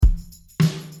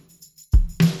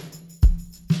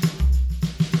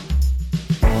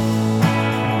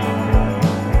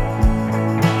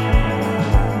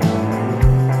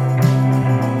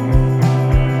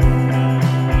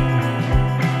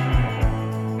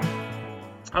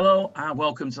Hello and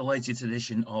welcome to the latest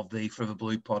edition of the Forever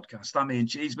Blue podcast. I'm Ian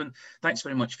Cheeseman. Thanks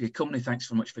very much for your company. Thanks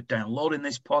very much for downloading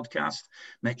this podcast.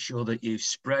 Make sure that you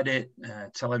spread it,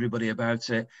 tell everybody about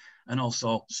it, and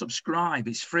also subscribe.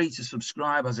 It's free to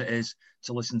subscribe as it is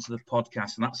to listen to the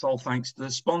podcast. And that's all thanks to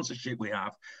the sponsorship we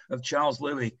have of Charles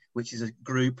Louis, which is a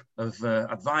group of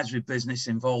advisory business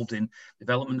involved in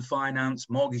development finance,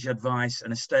 mortgage advice,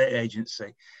 and estate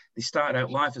agency. They started out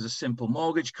life as a simple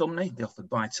mortgage company. They offered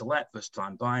buy-to-let,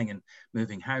 first-time buying and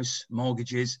moving house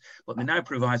mortgages, but they now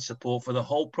provide support for the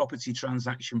whole property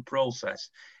transaction process,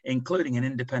 including an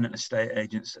independent estate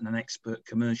agents and an expert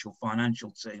commercial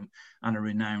financial team and a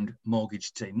renowned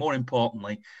mortgage team. More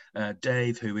importantly,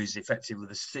 Dave, who is effectively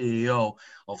the CEO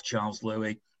of Charles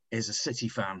Louis, is a City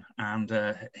fan,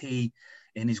 and he,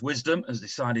 in his wisdom, has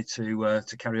decided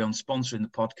to carry on sponsoring the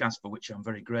podcast, for which I'm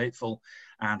very grateful.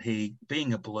 And he,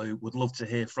 being a Blue, would love to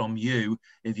hear from you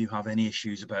if you have any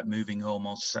issues about moving home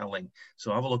or selling.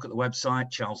 So have a look at the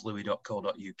website,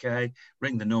 charleslouis.co.uk,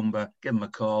 ring the number, give him a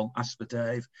call, ask for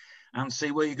Dave, and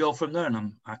see where you go from there.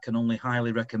 And I can only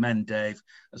highly recommend Dave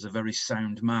as a very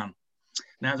sound man.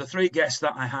 Now, the three guests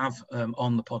that I have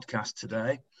on the podcast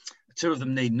today, two of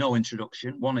them need no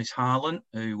introduction. One is Harlan,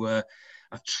 who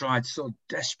I've tried so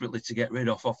desperately to get rid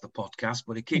of off the podcast,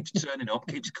 but he keeps turning up,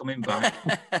 keeps coming back,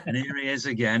 and here he is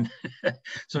again.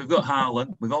 So we've got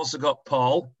Harlan. We've also got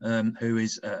Paul, who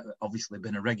is obviously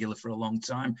been a regular for a long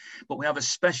time, but we have a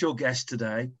special guest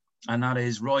today, and that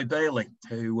is Roy Bailey,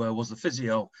 who was the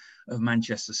physio of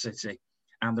Manchester City.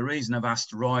 And the reason I've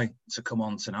asked Roy to come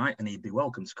on tonight, and he'd be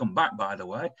welcome to come back, by the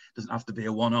way, doesn't have to be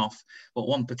a one-off, but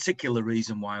one particular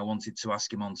reason why I wanted to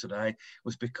ask him on today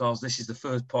was because this is the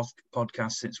first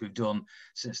podcast since we've done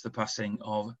since the passing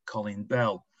of Colin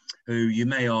Bell, who you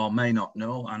may or may not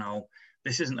know, and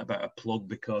this isn't about a plug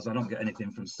because I don't get anything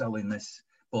from selling this,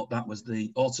 but that was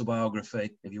the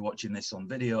autobiography, if you're watching this on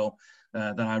video,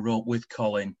 that I wrote with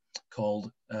Colin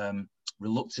called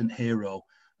Reluctant Hero.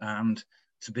 And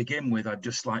to begin with, I'd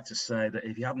just like to say that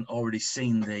if you haven't already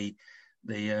seen the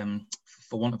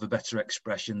for want of a better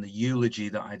expression, the eulogy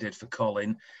that I did for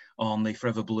Colin on the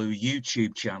Forever Blue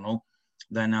YouTube channel,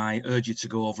 then I urge you to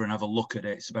go over and have a look at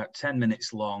it. It's about 10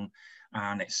 minutes long,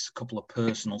 and it's a couple of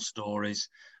personal stories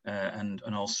and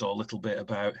also a little bit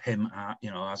about him,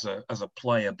 as a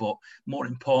player, but more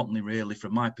importantly, really,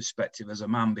 from my perspective as a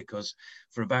man, because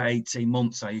for about 18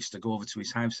 months, I used to go over to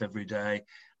his house every day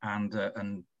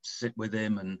and sit with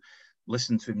him and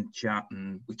listen to him chat,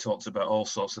 and we talked about all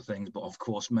sorts of things, but of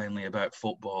course mainly about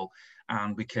football,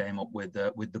 and we came up with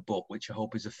the book, which I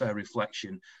hope is a fair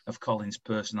reflection of Colin's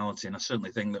personality. And I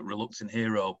certainly think that Reluctant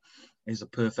Hero is a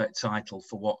perfect title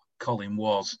for what Colin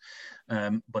was,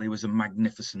 but he was a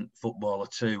magnificent footballer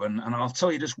too. And I'll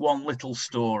tell you just one little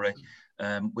story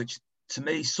which to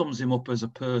me sums him up as a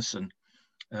person,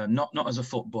 not as a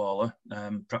footballer.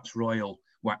 Perhaps Roy will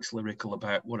wax lyrical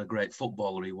about what a great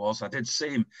footballer he was. I did see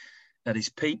him at his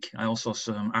peak. I also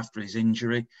saw him after his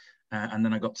injury, and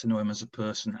then I got to know him as a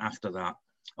person after that.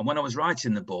 And when I was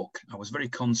writing the book, I was very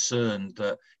concerned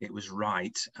that it was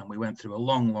right, and we went through a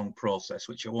long process,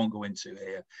 which I won't go into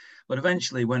here. But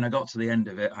eventually, when I got to the end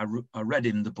of it, I read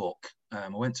him the book. I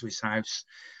went to his house,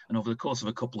 and over the course of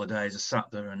a couple of days, I sat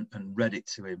there and read it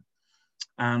to him.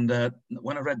 And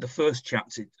when I read the first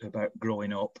chapter about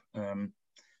growing up,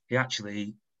 he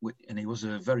actually, and he was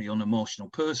a very unemotional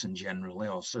person generally,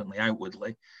 or certainly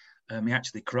outwardly, he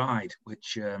actually cried,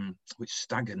 which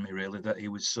staggered me really, that he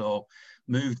was so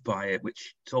moved by it,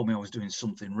 which told me I was doing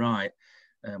something right.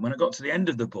 When I got to the end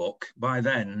of the book, by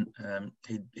then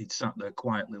he'd sat there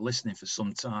quietly listening for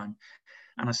some time,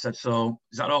 and I said, "So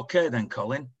is that okay then,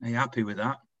 Colin? Are you happy with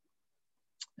that?"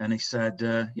 And he said,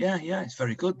 yeah, it's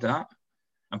very good, that.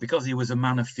 And because he was a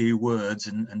man of few words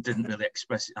and didn't really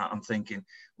express it out, I'm thinking,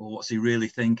 well, what's he really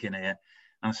thinking here?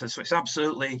 And I said, "So it's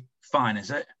absolutely fine,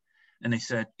 is it?" And he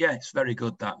said, "Yeah, it's very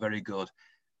good, that, very good."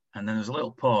 And then there was a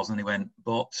little pause, and he went,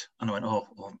 "But," and I went, oh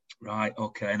right,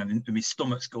 okay. And my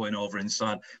stomach's going over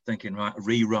inside, thinking, right, a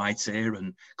rewrite here, and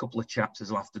a couple of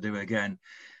chapters I'll have to do again.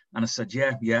 And I said,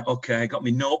 yeah, okay. I got my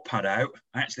notepad out.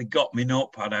 I actually got my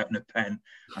notepad out and a pen.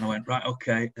 And I went, right,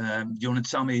 okay. Do you want to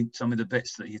tell me the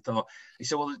bits that you thought? He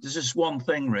said, "Well, there's just one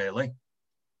thing, really."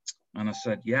 And I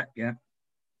said, yeah.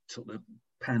 Took the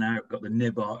pen out, got the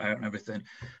nib out and everything.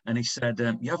 And he said,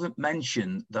 "You haven't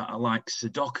mentioned that I like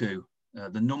Sudoku,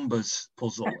 the numbers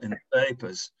puzzle in the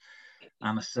papers."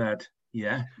 And I said,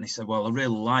 yeah. And he said, "Well, I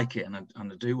really like it, and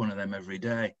I do one of them every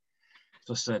day."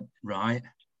 So I said, right.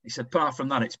 He said, "Apart from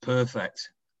that, it's perfect."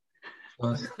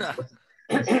 So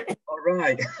all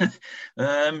right.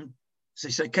 So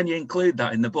he said, "Can you include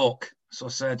that in the book?" So I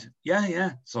said,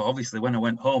 yeah. So obviously when I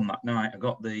went home that night, I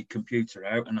got the computer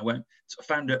out and I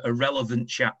found a relevant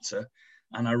chapter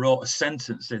and I wrote a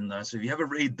sentence in there. So if you ever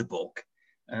read the book,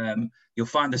 you'll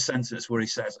find a sentence where he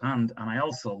says, and I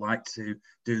also like to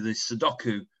do the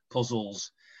Sudoku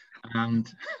puzzles.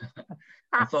 And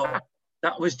I thought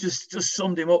that was just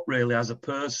summed him up really as a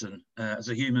person, as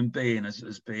a human being,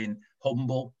 as being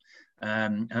humble,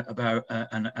 about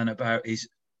and about his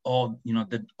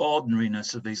the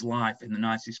ordinariness of his life in the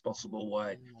nicest possible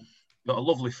way. Got a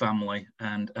lovely family,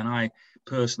 and I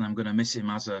personally am going to miss him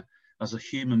as a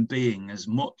human being as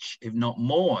much, if not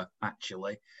more,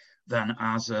 actually, than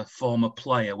as a former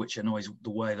player, which I know is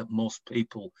the way that most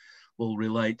people will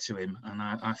relate to him. And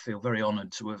I feel very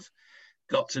honoured to have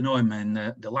got to know him in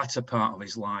the latter part of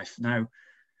his life. Now,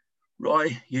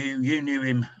 Roy, you knew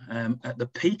him at the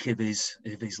peak of his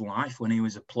life when he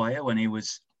was a player, when he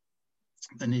was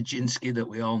the Nijinsky that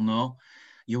we all know.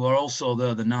 You were also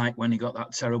there the night when he got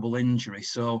that terrible injury.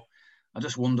 So I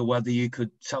just wonder whether you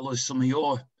could tell us some of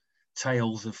your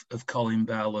tales of Colin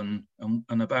Bell and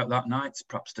about that night,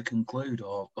 perhaps to conclude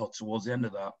or towards the end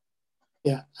of that.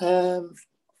 Yeah.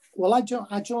 Well, I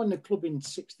joined the club in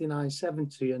 69,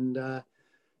 70 and,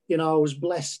 I was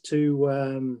blessed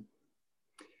to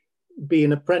be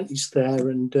an apprentice there.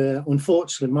 And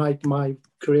unfortunately, my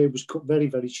career was cut very,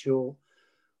 very short.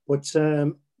 But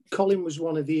Colin was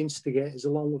one of the instigators,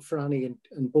 along with Franny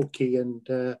and Bucky and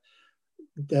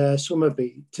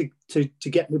Summerby, to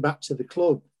get me back to the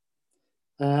club.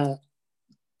 To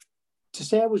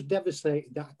say I was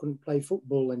devastated that I couldn't play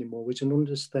football anymore was an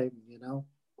understatement,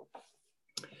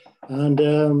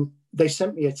 And they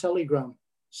sent me a telegram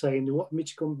saying they wanted me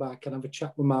to come back and have a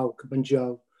chat with Malcolm and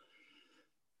Joe.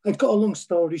 I've got a long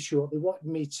story short. They wanted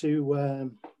me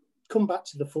to come back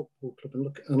to the football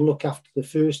club and look after the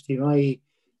first team, i.e.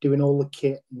 doing all the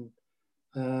kit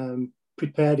and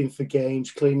preparing for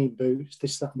games, cleaning boots,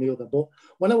 this, that and the other. But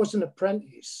when I was an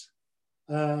apprentice,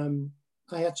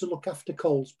 I had to look after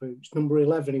Cole's boots. Number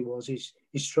 11 he was,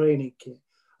 his training kit,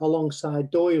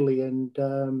 alongside Doyley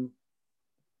and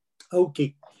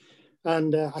Oakey.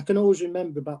 And I can always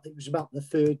remember it was about the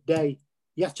third day.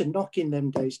 You had to knock in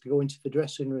them days to go into the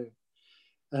dressing room.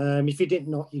 If you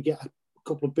didn't knock, you get a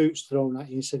couple of boots thrown at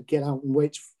you and said, get out and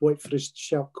wait for us to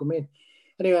shout, come in.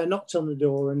 Anyway, I knocked on the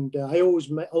door and I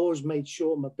always made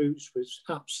sure my boots was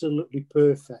absolutely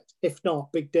perfect. If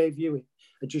not, Big Dave Ewing,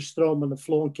 I'd just throw them on the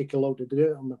floor and kick a load of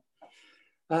dirt on them.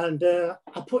 And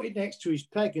I put it next to his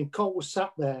peg and Cole was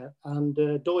sat there and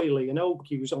Doyley and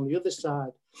Oakey was on the other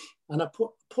side. And I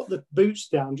put the boots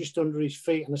down just under his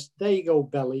feet and I said, there you go,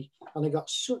 Belly. And I got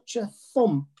such a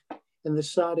thump in the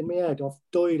side of my head off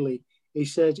Doyley. He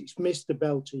says, it's Mr.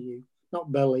 Bell to you,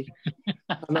 not Belly.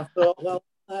 And I thought, well,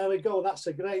 there we go. That's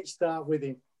a great start with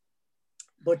him.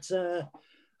 But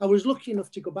I was lucky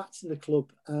enough to go back to the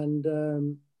club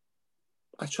and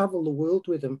I travelled the world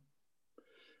with them.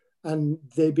 And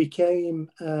they became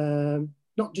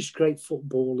not just great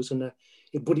footballers,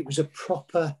 but it was a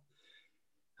proper,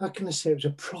 how can I say, it was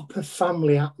a proper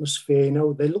family atmosphere.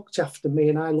 They looked after me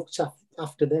and I looked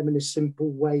after them in a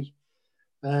simple way.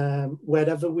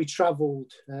 Wherever we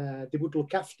travelled, they would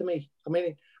look after me. I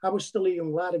mean, I was still a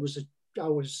young lad. I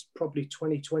was probably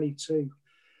 20, 22.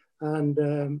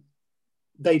 And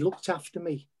they looked after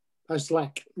me as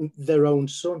like their own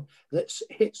son. That's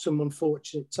hit some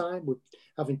unfortunate time with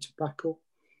having to pack up.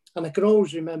 And I can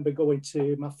always remember going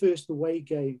to my first away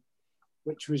game,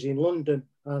 which was in London.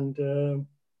 And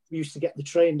we used to get the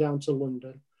train down to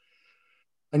London.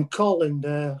 And Colin,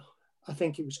 I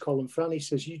think it was Colin Franny,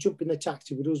 says, you jump in the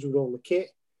taxi with us with all the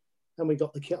kit. And we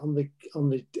got the kit on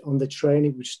the train.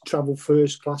 It was travel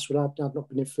first class. I'd not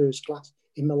been in first class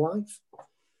in my life.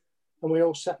 And we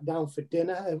all sat down for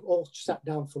dinner, all sat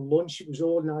down for lunch. It was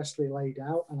all nicely laid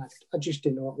out. And I just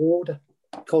didn't know what to order.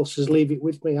 Cole says, leave it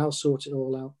with me. I'll sort it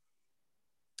all out.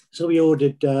 So we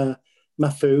ordered my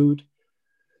food.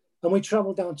 And we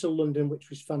travelled down to London,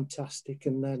 which was fantastic.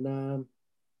 And then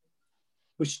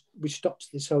we stopped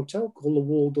at this hotel called the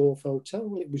Waldorf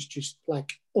Hotel. It was just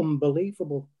like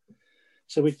unbelievable.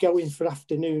 So we'd go in for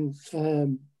afternoon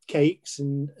cakes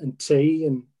and tea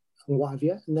and what have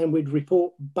you. And then we'd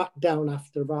report back down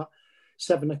after about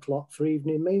 7 o'clock for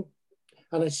evening meal.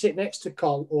 And I'd sit next to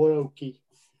Col or Oakey.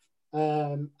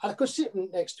 I could sit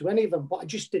next to any of them, but I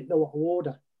just didn't know what to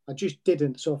order. I just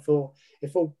didn't. So I thought,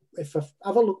 if I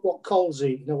have a look what Col's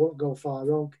eating, I won't go far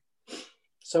wrong.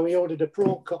 So we ordered a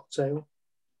prawn cocktail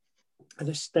and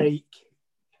a steak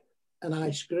and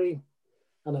ice cream.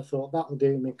 And I thought, that'll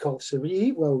do me. Col said, well, you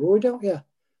eat well, Roy, don't you?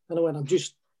 And I went, I'm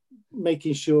just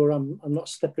making sure I'm not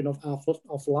stepping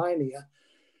off line here.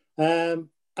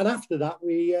 And after that,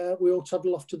 we all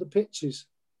toddled off to the pitches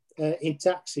in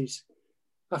taxis.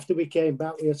 After we came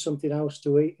back, we had something else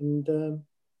to eat, and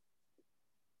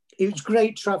it was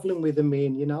great travelling with him,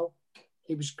 Ian, you know.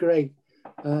 It was great.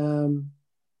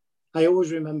 I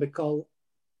always remember Col.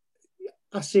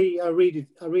 I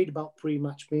read about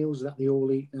pre-match meals that they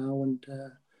all eat now, and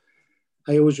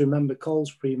I always remember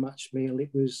Col's pre-match meal.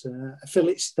 It was a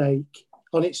fillet steak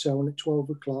on its own at 12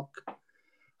 o'clock,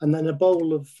 and then a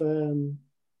bowl of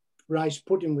rice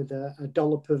pudding with a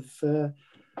dollop of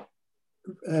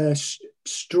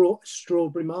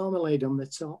strawberry marmalade on the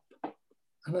top.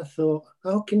 And I thought,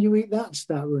 how can you eat that and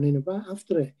start running about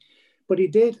after it? But he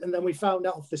did. And then we found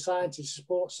out off the scientist,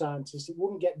 sports scientist, it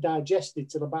wouldn't get digested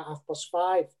till about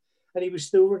 5:30. And he was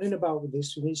still running about with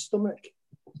this in his stomach.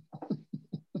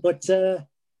 But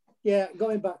yeah,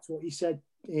 going back to what you said,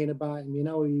 Ian, about him, you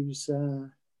know, he was,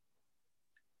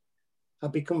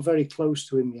 I've become very close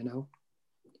to him, you know,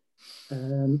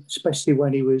 especially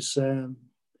when he was,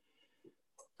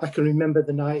 I can remember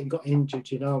the night he got injured,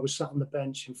 you know, I was sat on the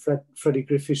bench and Freddie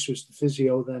Griffiths was the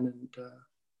physio then,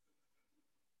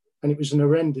 and it was an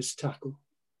horrendous tackle.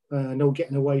 No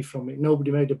getting away from it.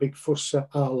 Nobody made a big fuss at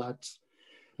our lads.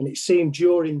 And it seemed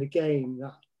during the game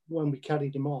that when we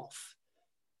carried him off,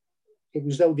 it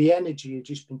was though the energy had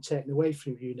just been taken away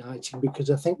from United,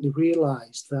 because I think they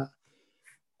realised that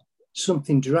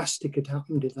something drastic had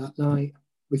happened at that night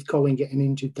with Colin getting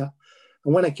injured. And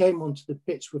when I came onto the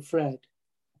pitch with Fred,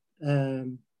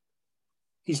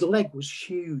 his leg was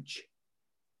huge.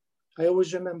 I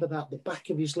always remember that. The back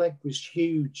of his leg was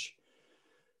huge.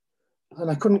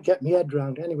 And I couldn't get my head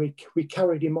around it. Anyway, we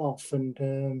carried him off,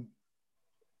 and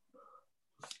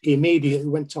he immediately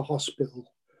went to hospital.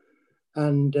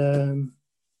 And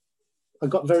I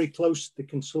got very close to the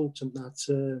consultant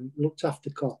that looked after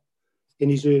Col in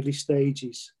his early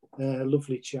stages.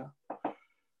 Lovely chap.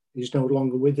 He's no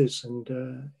longer with us. And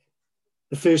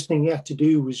the first thing he had to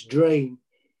do was drain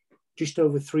just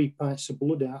over 3 pints of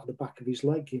blood out of the back of his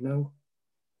leg, you know.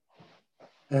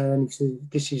 And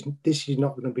he said, this is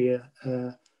not going to be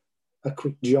a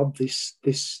quick job, this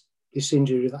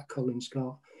injury that Colin's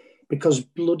got, because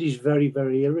blood is very,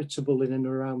 very irritable in and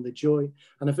around the joint.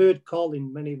 And I've heard Colin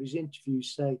in many of his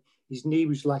interviews say his knee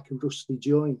was like a rusty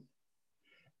joint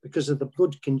because of the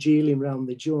blood congealing around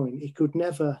the joint. He could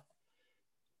never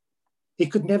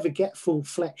get full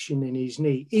flexion in his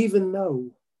knee, even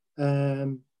though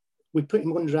we put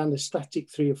him under anaesthetic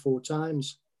 3 or 4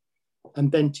 times and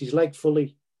bent his leg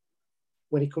fully.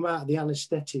 When he come out of the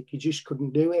anaesthetic, he just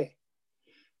couldn't do it.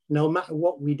 No matter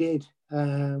what we did,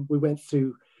 we went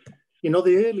through, you know,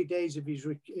 the early days of his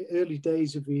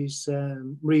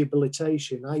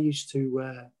rehabilitation. I used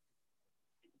to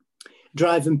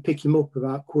drive and pick him up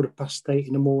about 8:15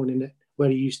 in the morning at where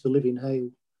he used to live in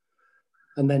Hale,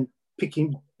 and then pick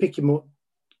him up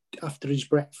after his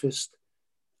breakfast.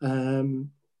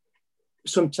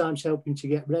 Sometimes help him to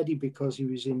get ready because he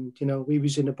was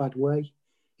in a bad way.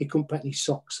 He couldn't put any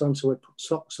socks on, so I put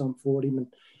socks on for him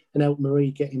and help Marie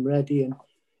get him ready. And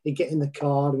he'd get in the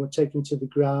car and we'd take him to the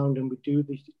ground and we'd do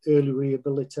the early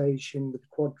rehabilitation with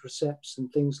quadriceps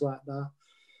and things like that.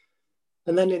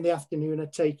 And then in the afternoon,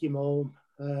 I'd take him home.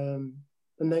 And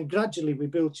then gradually we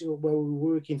built it up where we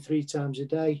were working 3 times a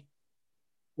day.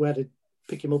 We had to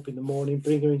pick him up in the morning,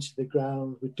 bring him into the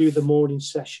ground. We'd do the morning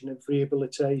session of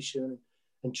rehabilitation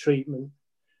and treatment.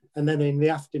 And then in the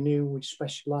afternoon, we'd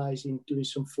specialise in doing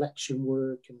some flexion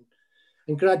work.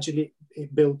 And gradually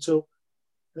it built up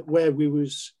where we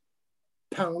was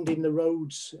pounding the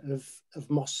roads of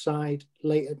Moss Side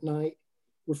late at night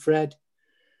with Fred.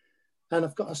 And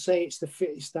I've got to say, it's the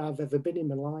fittest I've ever been in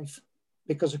my life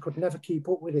because I could never keep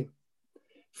up with him.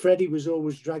 Freddie was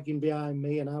always dragging behind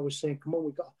me and I was saying, come on,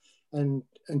 we got... And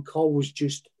Cole was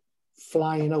just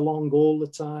flying along all the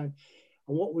time.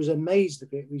 And what was amazed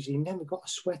of it was he never got a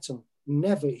sweat on.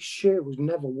 Never. His shirt was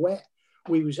never wet.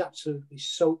 We was absolutely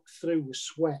soaked through with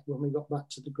sweat when we got back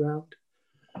to the ground.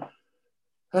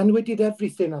 And we did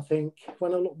everything, I think.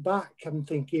 When I look back, I'm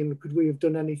thinking, could we have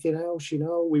done anything else? You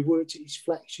know, we worked at his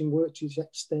flexion, worked his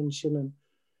extension, and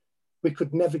we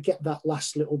could never get that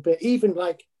last little bit. Even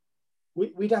like,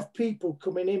 we'd have people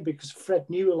coming in because Fred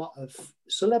knew a lot of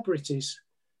celebrities.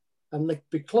 And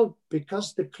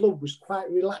because the club was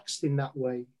quite relaxed in that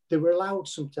way, they were allowed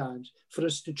sometimes for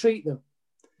us to treat them.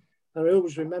 And I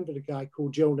always remember a guy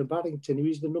called Jonah Barrington, who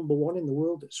was the #1 in the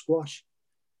world at squash.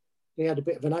 He had a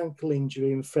bit of an ankle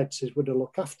injury and Fred says, would I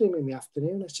look after him in the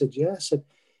afternoon? I said, yeah. I said,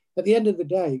 at the end of the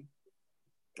day,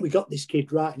 we got this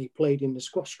kid right and he played in the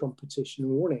squash competition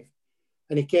and won it.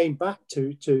 And he came back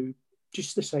to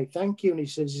just to say thank you. And he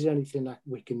says, is there anything that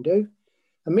we can do?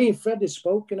 And me and Fred had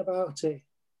spoken about it.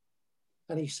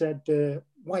 And he said,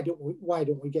 why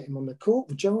don't we get him on the court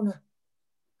with Jonah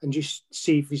and just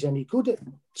see if he's any good at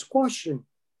squashing,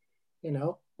 you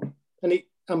know? And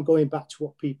I'm going back to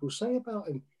what people say about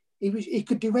him. He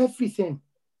could do everything.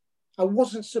 I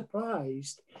wasn't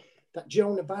surprised that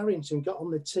Jonah Barrington got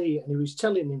on the tee and he was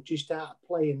telling him just how to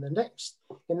play in the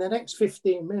next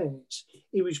 15 minutes.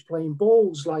 He was playing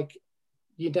balls like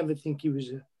you'd never think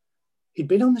he'd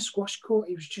been on the squash court.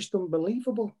 He was just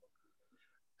unbelievable.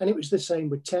 And it was the same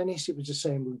with tennis. It was the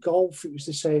same with golf. It was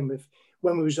the same with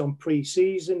when we was on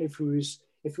pre-season. If we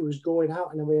was going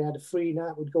out and then we had a free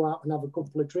night, we'd go out and have a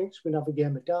couple of drinks. We'd have a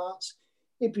game of darts.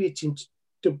 He'd be hitting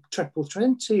triple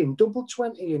 20 and double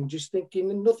 20 and just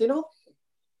thinking nothing of it.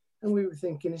 And we were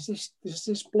thinking, is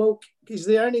this bloke, is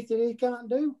there anything he can't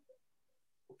do?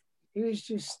 He was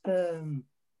just...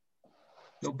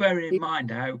 You're bearing in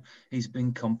mind how he's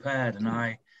been compared, and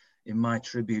I, in my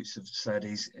tributes, have said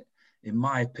in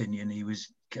my opinion, he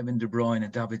was Kevin De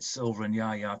Bruyne, David Silva and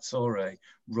Yaya Toure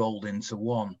rolled into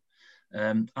one.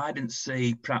 I didn't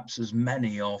see perhaps as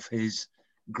many of his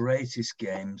greatest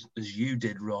games as you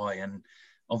did, Roy, and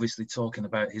obviously talking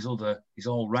about his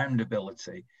all-round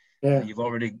ability. Yeah. You've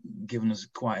already given us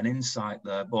quite an insight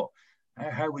there, but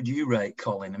how would you rate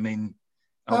Colin? I mean,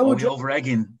 are we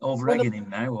over-egging him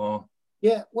now, or?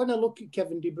 Yeah, when I look at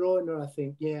Kevin De Bruyne, I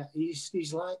think, yeah,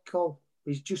 he's like Cole.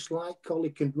 He's just like Cole.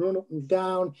 He can run up and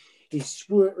down. His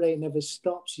squirt rate never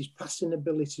stops. His passing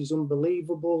ability is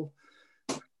unbelievable.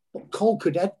 But Cole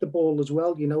could head the ball as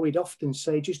well. You know, he'd often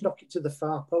say, just knock it to the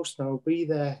far post and I'll be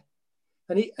there.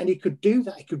 And he could do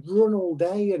that. He could run all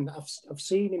day. And I've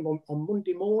seen him on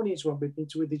Monday mornings when we've been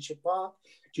to Widditch Park,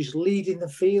 just leading the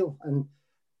field and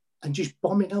just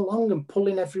bombing along and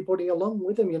pulling everybody along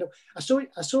with him. You know, I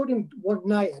saw him one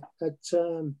night at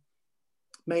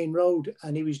Main Road,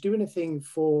 and he was doing a thing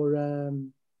for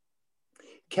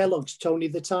Kellogg's, Tony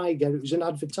the Tiger. It was an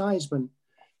advertisement,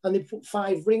 and they put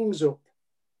 5 rings up,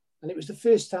 and it was the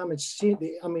first time I'd seen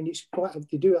it. I mean, it's quite,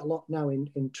 they do it a lot now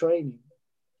in training,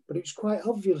 but it was quite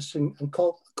obvious. And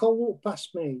Cole walked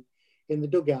past me in the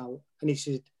dugout, and he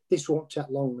said, "This won't take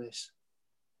long, this."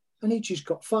 And he just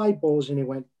got 5 balls and he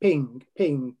went ping,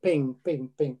 ping, ping,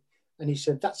 ping, ping. And he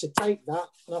said, "That's a take, that."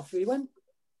 And off he went.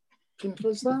 Simple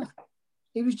as that.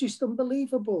 He was just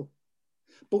unbelievable.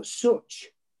 But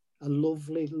such a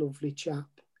lovely, lovely chap.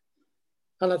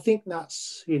 And I think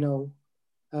that's, you know,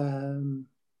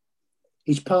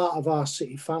 he's part of our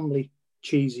City family,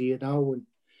 Cheesy, you know. And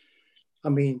I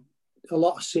mean, a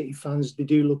lot of City fans, they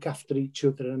do look after each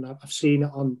other. And I've seen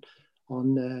it on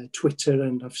Twitter,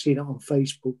 and I've seen it on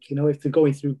Facebook. You know, if they're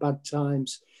going through bad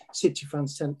times, City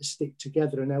fans tend to stick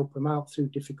together and help them out through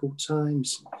difficult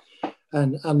times.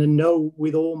 And I know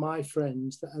with all my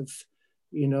friends that have,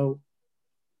 you know,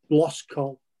 lost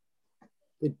Cole,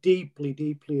 they're deeply,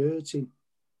 deeply hurting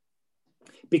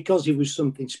because he was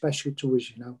something special to us,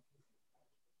 you know.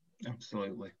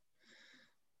 Absolutely.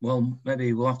 Well,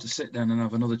 maybe we'll have to sit down and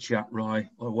have another chat, Roy,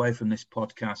 away from this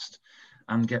podcast,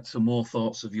 and get some more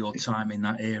thoughts of your time in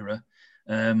that era.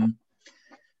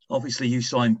 Obviously, you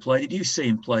saw him play. Did you see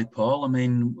him play, Paul? I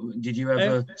mean, did you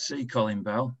ever see Colin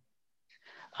Bell?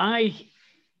 I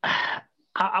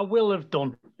will have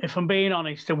done. If I'm being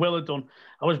honest, I will have done.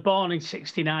 I was born in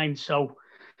 '69, so,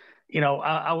 you know,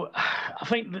 I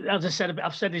think, as I said,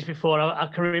 I've said this before, I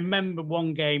can remember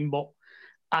one game, but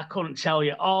I couldn't tell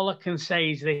you. All I can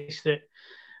say is this, that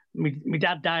my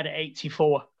dad died at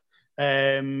 84.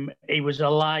 He was a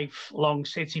lifelong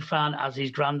City fan, as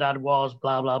his granddad was,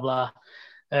 blah, blah, blah.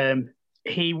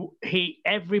 He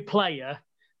every player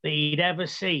that he'd ever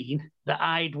seen that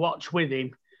I'd watched with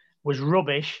him was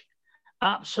rubbish,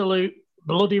 absolute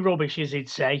bloody rubbish, as he'd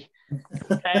say.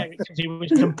 He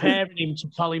was comparing him to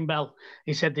Colin Bell.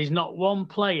 He said, "There's not one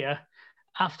player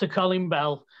after Colin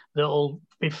Bell that'll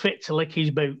be fit to lick his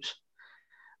boots."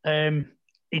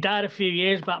 He died a few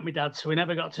years back, my dad, so we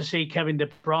never got to see Kevin De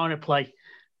Bruyne play.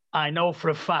 I know for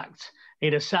a fact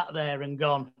he'd have sat there and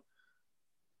gone,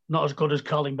 "Not as good as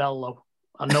Colin Bell, though."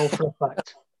 I know for a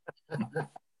fact.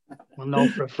 I know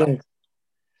for a fact.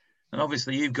 And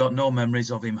obviously, you've got no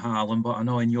memories of him, Harlan, but I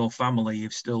know in your family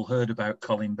you've still heard about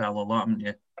Colin Bell a lot, haven't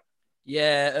you?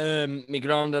 Yeah, my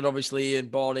granddad obviously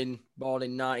born in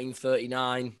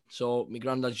 1939, so my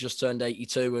granddad's just turned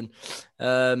 82,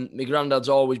 and my granddad's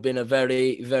always been a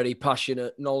very, very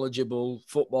passionate, knowledgeable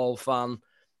football fan.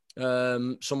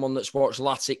 Someone that's watched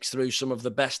Latics through some of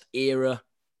the best eras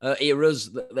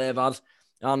that they've had,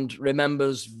 and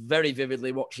remembers very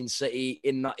vividly watching City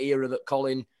in that era that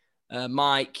Colin,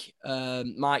 Mike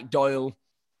Doyle,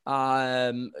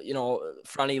 you know,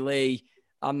 Franny Lee,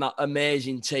 and that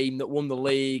amazing team that won the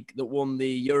league, that won the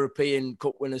European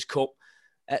Cup Winners' Cup,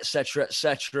 etc.,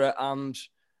 etc. And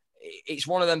it's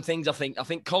one of them things. I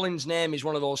think Colin's name is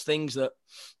one of those things that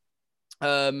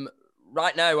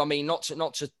right now, I mean, not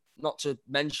to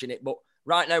mention it, but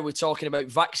right now we're talking about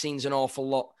vaccines an awful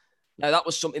lot. Now, that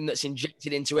was something that's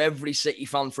injected into every City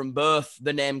fan from birth,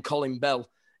 the name Colin Bell.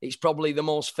 It's probably the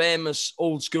most famous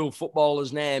old school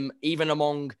footballer's name, even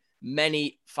among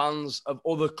many fans of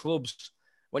other clubs.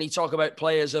 When you talk about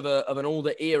players of an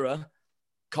older era,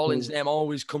 Colin's name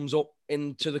always comes up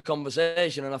into the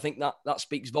conversation. And I think that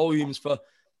speaks volumes for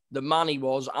the man he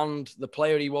was and the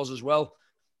player he was as well.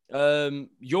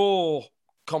 Your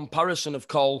comparison of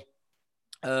Cole,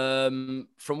 from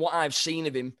what I've seen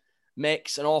of him,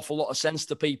 makes an awful lot of sense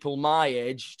to people my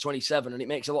age, 27, and it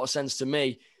makes a lot of sense to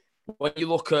me when you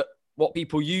look at what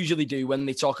people usually do when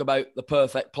they talk about the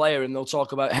perfect player, and they'll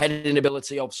talk about heading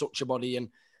ability of such a body and,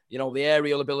 you know, the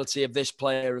aerial ability of this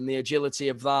player and the agility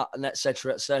of that, and et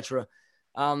cetera, et cetera.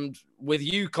 And with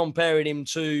you comparing him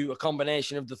to a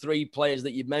combination of the three players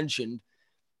that you've mentioned,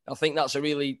 I think that's a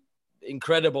really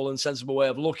incredible and sensible way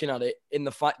of looking at it, in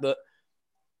the fact that,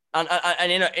 and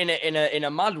in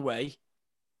a mad way,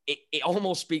 it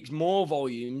almost speaks more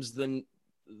volumes than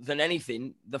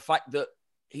anything, the fact that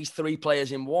he's three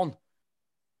players in one.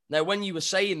 Now, when you were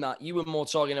saying that, you were more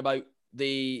talking about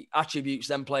the attributes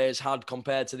them players had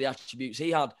compared to the attributes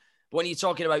he had. But when you're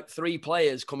talking about three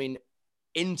players coming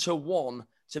into one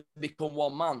to become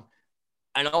one man,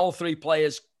 and all three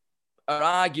players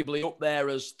are arguably up there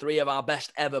as three of our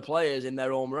best ever players in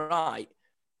their own right,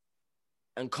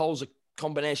 and Cole's a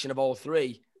combination of all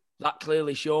three, that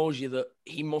clearly shows you that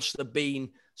he must have been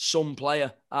some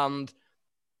player. And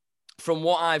from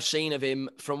what I've seen of him,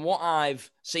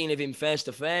 face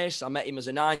to face, I met him as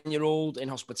a 9-year-old in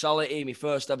hospitality. My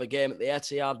first ever game at the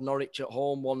Etihad, Norwich at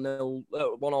home,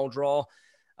 1-1 draw.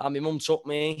 And my mum took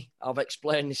me. I've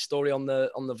explained this story on the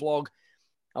vlog.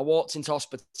 I walked into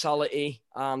hospitality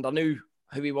and I knew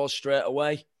who he was straight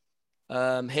away.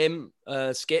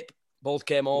 Skip, both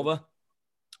came over,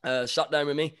 sat down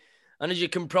with me. And as you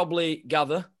can probably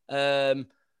gather, I'm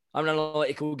an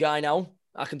analytical guy now.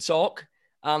 I can talk,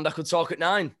 and I could talk at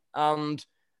 9. And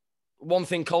one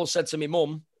thing Cole said to me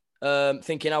mum,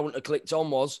 thinking I wouldn't have clicked on,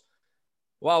 was,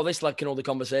 wow, this lad can hold a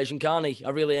conversation, can't he?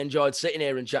 I really enjoyed sitting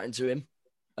here and chatting to him.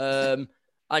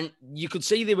 And you could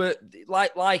see they were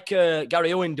like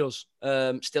Gary Owen does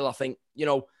still, I think, you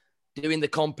know, doing the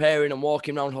comparing and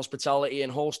walking around hospitality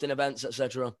and hosting events,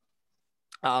 etc.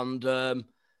 And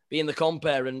being the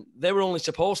compare, and they were only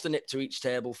supposed to nip to each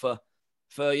table for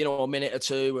you know, a minute or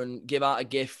two and give out a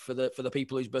gift for the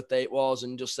people whose birthday it was,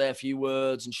 and just say a few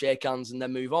words and shake hands and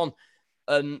then move on.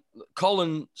 And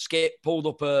Colin Skip pulled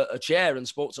up a chair and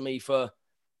spoke to me for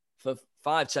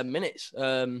 5-10 minutes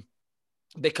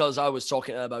because I was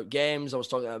talking about games. I was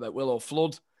talking about Willow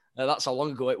Flood. That's how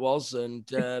long ago it was, and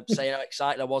saying how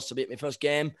excited I was to be at my first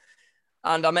game.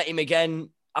 And I met him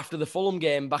again after the Fulham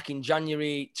game back in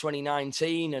January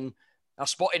 2019, and I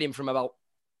spotted him from about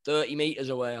 30 metres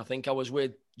away. I think I was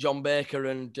with John Baker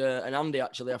and Andy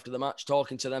actually after the match,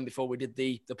 talking to them before we did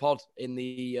the pod in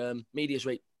the media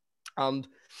suite. And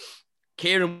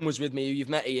Kieran was with me, who you've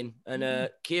met, Ian. And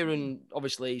Kieran,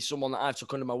 obviously, is someone that I've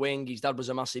took under my wing. His dad was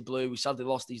a massive Blue. We sadly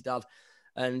lost his dad.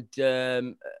 And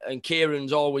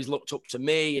Kieran's always looked up to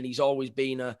me, and he's always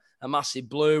been a massive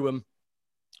Blue. And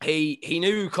he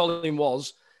knew who Colin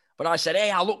was. But I said,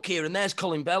 hey, look, Kieran, there's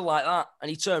Colin Bell, like that. And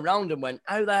he turned around and went,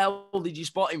 how the hell did you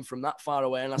spot him from that far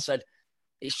away? And I said,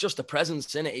 it's just a presence,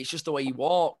 isn't it? It's just the way he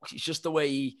walks. It's just the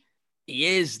way he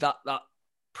is, that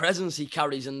presence he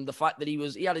carries, and the fact that he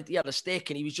had a stick,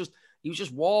 and he was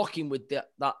just walking with that.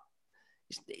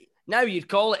 Now you'd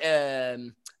call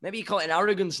it, maybe you call it an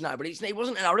arrogance now, but it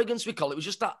wasn't an arrogance we call it. It was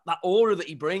just that aura that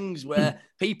he brings, where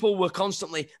people were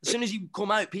constantly, as soon as he would come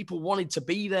out, people wanted to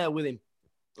be there with him.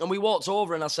 And we walked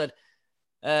over and I said,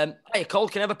 hey, Cole,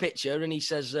 can I have a picture? And he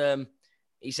says,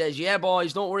 yeah,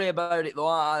 boys, don't worry about it,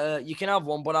 though. You can have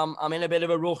one, but I'm in a bit of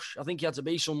a rush. I think you had to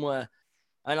be somewhere.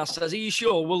 And I says, are you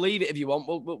sure? We'll leave it if you want.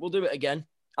 We'll do it again.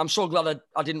 I'm so glad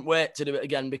I didn't wait to do it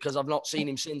again, because I've not seen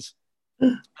him since.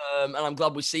 And I'm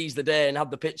glad we seized the day and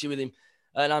had the picture with him.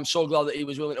 And I'm so glad that he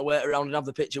was willing to wait around and have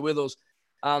the picture with us.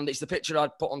 And it's the picture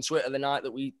I'd put on Twitter the night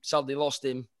that we sadly lost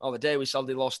him, or the day we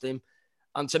sadly lost him.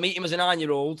 And to meet him as a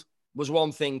 9-year-old was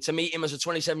one thing. To meet him as a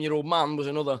 27-year-old man was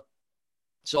another.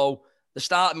 So the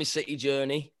start of my City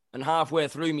journey, and halfway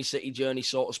through my City journey,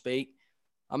 so to speak,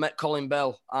 I met Colin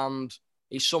Bell. And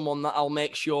he's someone that I'll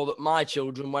make sure that my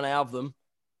children, when I have them,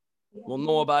 will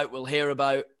know about, will hear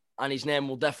about, and his name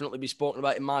will definitely be spoken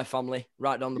about in my family,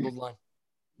 right down the bloodline.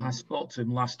 I spoke to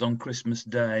him last on Christmas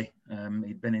Day.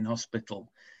 He'd been in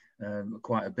hospital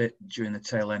quite a bit during the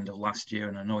tail end of last year,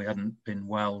 and I know he hadn't been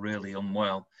well, really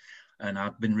unwell. And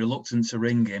I'd been reluctant to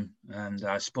ring him. And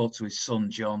I spoke to his son,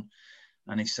 John,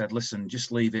 and he said, listen,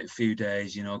 just leave it a few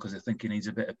days, because I think he needs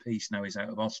a bit of peace now he's out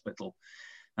of hospital.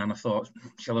 And I thought,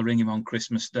 shall I ring him on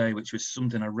Christmas Day, which was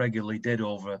something I regularly did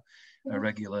over a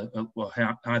regular, well,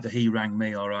 either he rang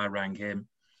me or I rang him.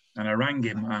 And I rang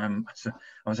him. So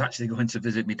I was actually going to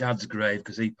visit my dad's grave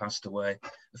because he passed away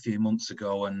a few months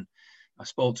ago. And I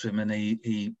spoke to him, and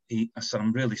I said,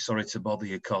 I'm really sorry to bother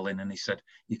you, Colin. And he said,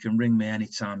 you can ring me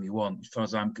anytime you want. As far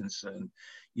as I'm concerned,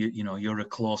 you're a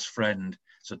close friend,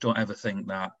 so don't ever think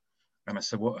that. And I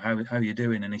said, how are you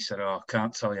doing? And he said, I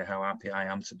can't tell you how happy I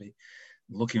am to be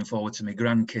looking forward to my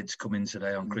grandkids coming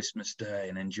today on Christmas Day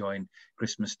and enjoying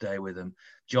Christmas Day with them.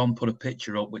 John put a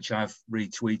picture up, which I've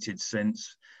retweeted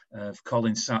since, of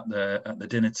Colin sat there at the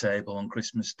dinner table on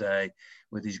Christmas Day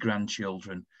with his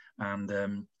grandchildren. And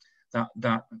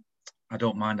that I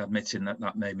don't mind admitting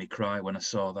that made me cry when I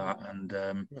saw that.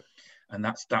 And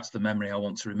that's the memory I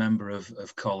want to remember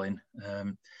of Colin.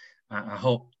 I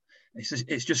hope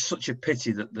it's just such a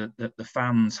pity that the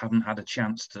fans haven't had a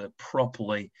chance to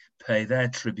properly pay their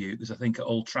tribute, because I think at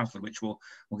Old Trafford, which we'll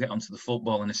get onto the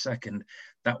football in a second,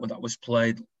 that was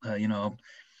played,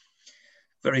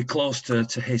 very close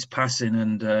to his passing,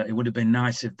 and it would have been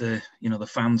nice if the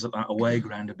fans at that away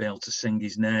ground had been able to sing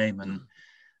his name and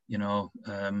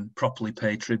properly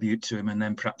pay tribute to him, and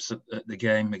then perhaps at the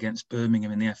game against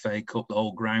Birmingham in the FA Cup, the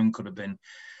whole ground could have been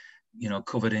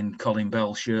covered in Colin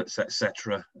Bell shirts,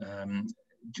 etc.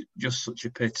 Just such a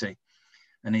pity.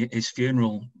 And his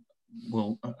funeral,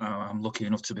 I'm lucky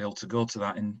enough to be able to go to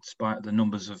that, in spite of the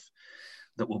numbers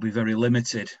that will be very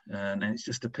limited. And it's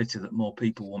just a pity that more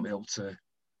people won't be able to,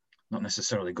 not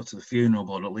necessarily go to the funeral,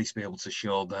 but at least be able to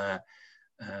show their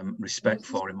respect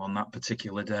for him on that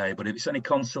particular day. But if it's any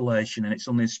consolation, and it's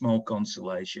only a small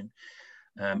consolation,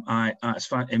 in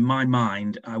my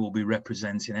mind, I will be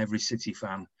representing every City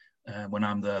fan when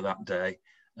I'm there that day.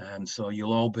 So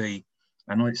you'll all be,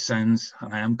 I know it sounds,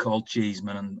 and I am called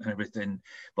Cheeseman and everything,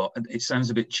 but it sounds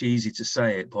a bit cheesy to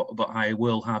say it, but I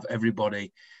will have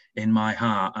everybody in my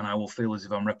heart, and I will feel as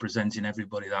if I'm representing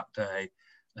everybody that day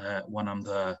when I'm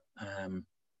there.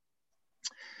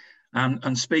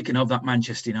 And speaking of that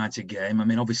Manchester United game, I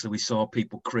mean, obviously we saw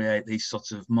people create these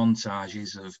sorts of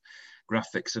montages of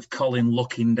graphics of Colin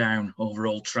looking down over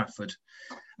Old Trafford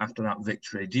after that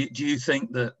victory. Do you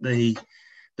think that the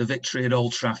victory at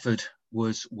Old Trafford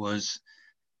was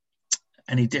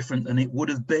any different than it would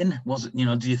have been? Was it,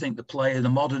 do you think the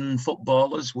modern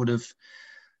footballers would have,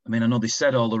 I mean, I know they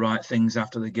said all the right things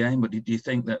after the game, but do you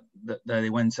think that they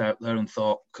went out there and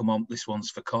thought, come on, this one's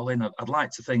for Colin? I'd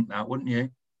like to think that, wouldn't you?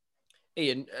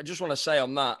 Ian, I just want to say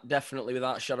on that, definitely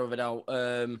without a shadow of a doubt,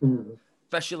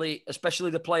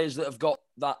 especially the players that have got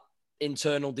that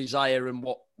internal desire and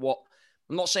what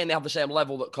I'm not saying they have the same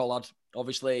level that Col had.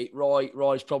 Obviously,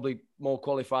 Roy's probably more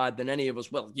qualified than any of us.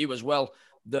 Well, you as well.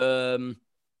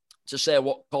 To say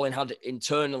what Colin had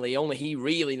internally, only he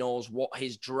really knows what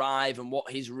his drive and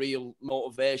what his real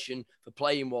motivation for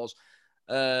playing was.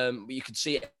 You could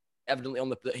see it evidently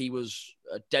that he was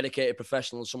a dedicated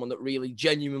professional and someone that really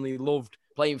genuinely loved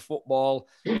playing football,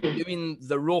 doing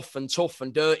the rough and tough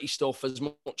and dirty stuff as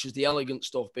much as the elegant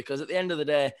stuff. Because at the end of the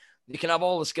day, you can have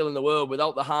all the skill in the world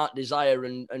without the heart, desire,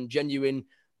 and genuine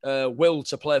will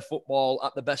to play football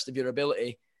at the best of your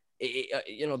ability.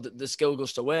 The skill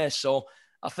goes to waste. So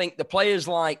I think the players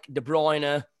like De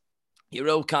Bruyne, your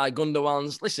Ilkay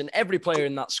Gundogan's, listen, every player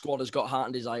in that squad has got heart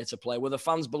and desire to play. Whether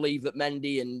fans believe that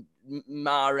Mendy and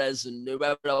Mahrez and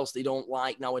whoever else they don't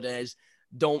like nowadays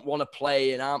don't want to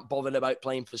play and aren't bothered about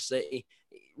playing for City,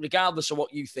 regardless of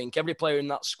what you think, every player in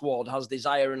that squad has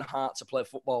desire and heart to play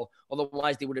football.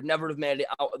 Otherwise, they would have never have made it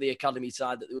out of the academy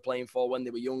side that they were playing for when they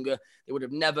were younger. They would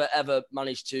have never, ever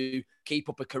managed to keep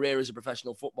up a career as a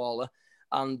professional footballer.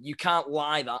 And you can't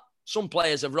lie that. Some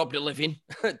players have robbed a living,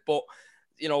 but,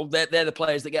 they're the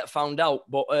players that get found out.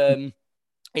 But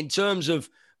in terms of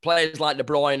players like De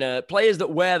Bruyne, players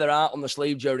that wear their heart on the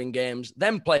sleeve during games,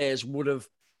 them players would have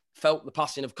felt the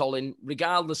passing of Colin,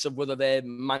 regardless of whether they're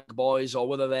Manc boys or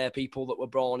whether they're people that were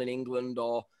born in England.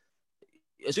 Or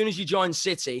as soon as you join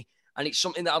City, and it's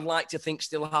something that I'd like to think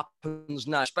still happens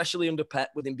now, especially under Pep,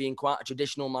 with him being quite a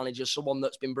traditional manager, someone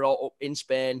that's been brought up in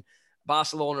Spain.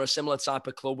 Barcelona, a similar type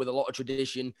of club with a lot of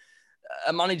tradition,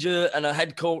 a manager and a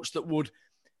head coach that would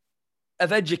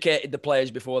have educated the players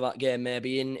before that game,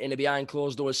 maybe in a behind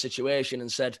closed doors situation,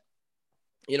 and said,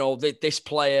 this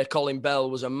player, Colin Bell,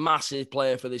 was a massive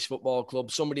player for this football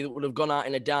club, somebody that would have gone out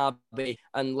in a derby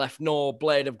and left no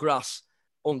blade of grass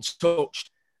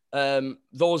untouched.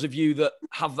 Those of you that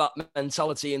have that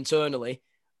mentality internally,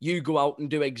 you go out and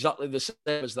do exactly the same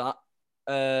as that.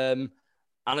 And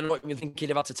I don't even think you'd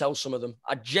have had to tell some of them.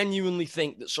 I genuinely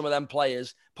think that some of them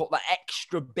players put that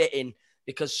extra bit in,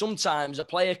 because sometimes a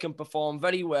player can perform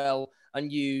very well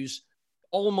and use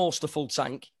almost a full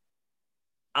tank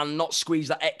and not squeeze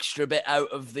that extra bit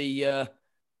out of the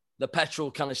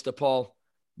petrol canister, Paul.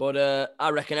 But I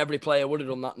reckon every player would have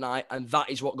done that night, and that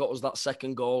is what got us that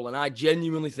second goal. And I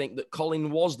genuinely think that Colin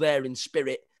was there in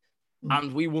spirit,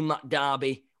 and we won that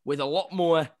derby with a lot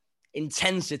more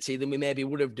intensity than we maybe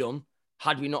would have done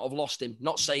had we not have lost him.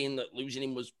 Not saying that losing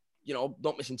him was,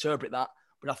 don't misinterpret that,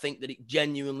 but I think that it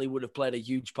genuinely would have played a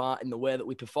huge part in the way that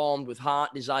we performed with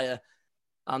heart, desire,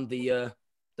 and the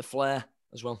flair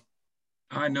as well.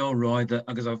 I know, Roy, that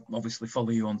because I obviously follow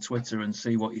you on Twitter and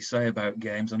see what you say about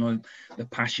games. I know the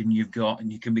passion you've got,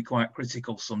 and you can be quite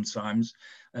critical sometimes.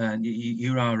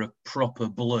 You are a proper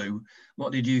Blue.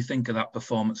 What did you think of that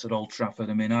performance at Old Trafford?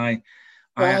 I mean, I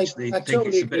actually think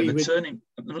totally it's a bit of a turning.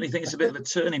 I really think it's a bit of a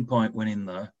turning point winning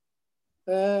there.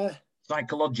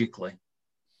 Psychologically,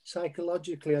 I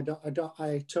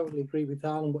totally agree with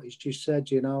Alan what he's just said.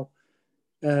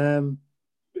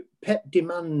 Pep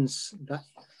demands that.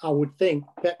 I would think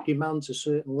Pep demands a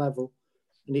certain level,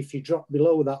 and if you drop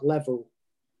below that level,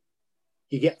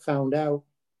 you get found out.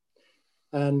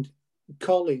 And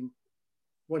Colin,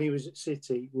 when he was at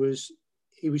City, was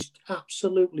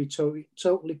absolutely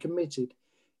totally committed.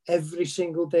 Every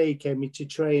single day he came into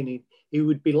training, he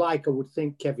would be like, I would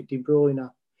think, Kevin De Bruyne,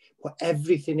 put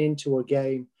everything into a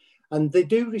game. And they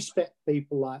do respect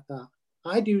people like that.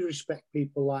 I do respect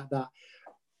people like that.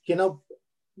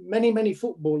 Many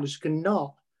footballers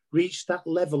cannot reach that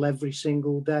level every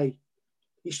single day.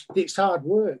 It's hard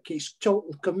work. It's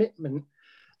total commitment.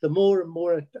 The more and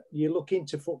more you look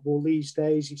into football these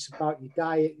days, it's about your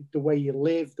diet, the way you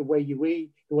live, the way you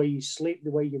eat, the way you sleep,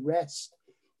 the way you rest.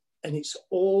 And it's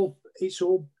all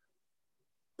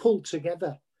pulled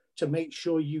together to make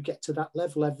sure you get to that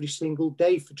level every single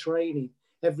day for training.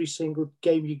 Every single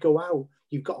game you go out,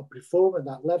 you've got to perform at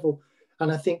that level.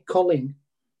 And I think Colin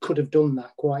could have done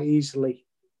that quite easily.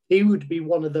 He would be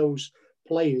one of those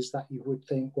players that you would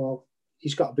think, well,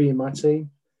 he's got to be in my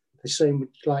team. The same with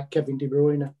like Kevin De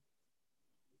Bruyne.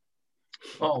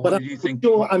 Oh, what did you think?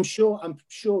 I'm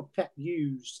sure Pep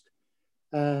used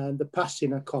the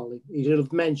passing of Colin. He'd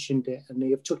have mentioned it, and he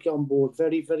have took it on board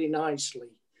very, very nicely,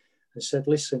 and said,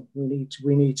 "Listen, we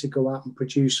need to go out and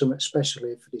produce something special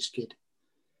here for this kid,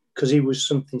 because he was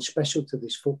something special to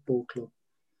this football club."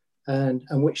 And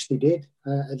which they did.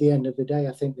 At the end of the day,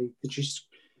 I think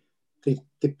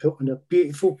they put in a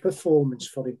beautiful performance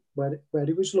for him. Where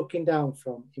he was looking down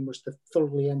from, he must have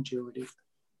thoroughly enjoyed it.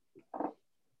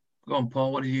 Go on,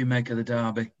 Paul. What did you make of the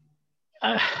derby?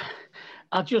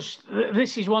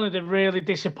 This is one of the really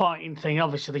disappointing things.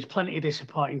 Obviously, there's plenty of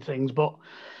disappointing things, but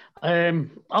I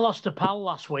lost a pal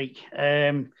last week.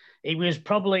 He was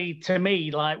probably, to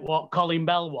me, like what Colin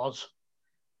Bell was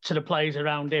to the players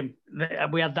around him.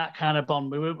 We had that kind of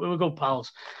bond. We were good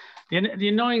pals. The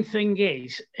annoying thing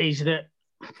is that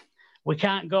we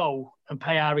can't go and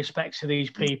pay our respects to these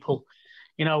people.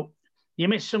 You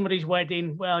miss somebody's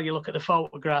wedding. Well, you look at the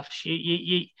photographs.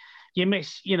 You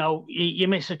miss, you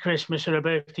miss a Christmas or a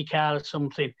birthday card or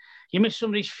something. You miss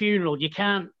somebody's funeral. You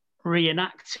can't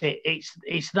reenact it.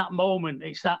 It's that moment.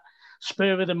 It's that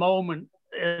spur of the moment,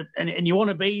 and you want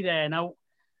to be there now.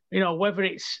 Whether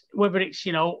it's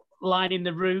lining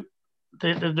the route,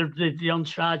 the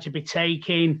entourage you'll be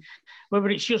taking, whether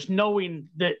it's just knowing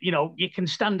that you can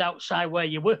stand outside where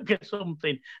you work or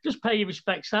something, just pay your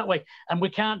respects that way. And we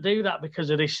can't do that because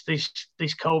of this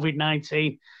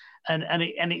COVID-19,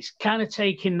 and it's kind of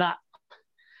taking that.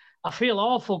 I feel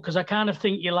awful because I kind of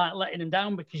think you're like letting them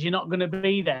down because you're not going to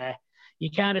be there.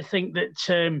 You kind of think that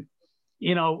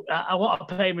I want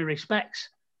to pay my respects.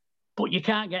 But you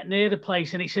can't get near the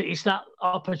place, and it's that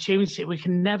opportunity we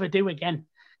can never do again.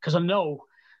 Because I know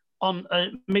on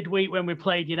midweek when we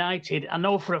played United, I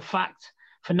know for a fact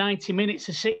for 90 minutes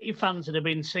the City fans would have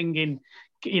been singing,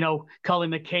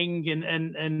 Colin the King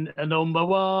and number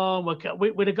one.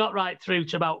 We'd have got right through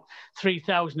to about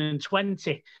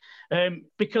 3020,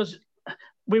 because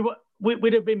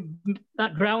we'd have been,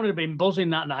 that ground would have been buzzing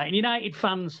that night. And United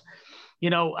fans,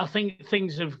 I think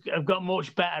things have got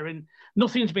much better, and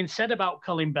nothing's been said about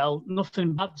Colin Bell.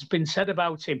 Nothing bad's been said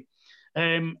about him.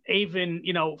 Even,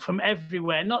 from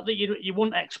everywhere. Not that you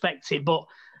wouldn't expect it, but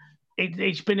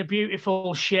it's been a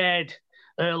beautiful shared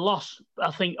loss,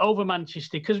 I think, over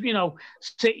Manchester because, you know,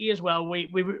 City as well, we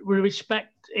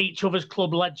respect each other's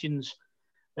club legends.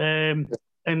 And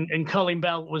Colin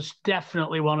Bell was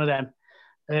definitely one of them.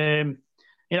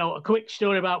 You know, a quick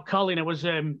story about Colin. I was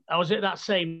at that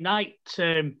same night,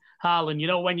 Harlan, you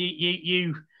know, when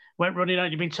you went running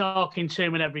out, you've been talking to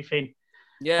him and everything.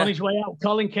 Yeah. On his way out,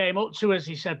 Colin came up to us.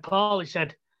 He said, Paul, he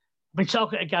said, I've been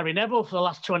talking to Gary Neville for the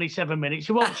last 27 minutes.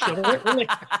 He won't shut up, will he?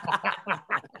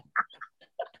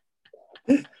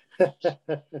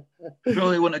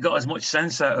 Probably wouldn't have got as much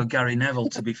sense out of Gary Neville,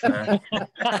 to be fair.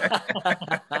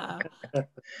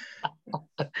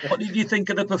 What did you think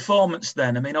of the performance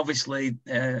then? I mean, obviously,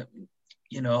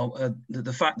 you know,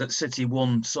 the fact that City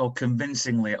won so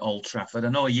convincingly at Old Trafford. I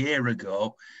know a year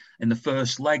ago, in the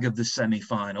first leg of the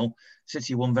semi-final,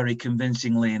 City won very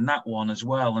convincingly in that one as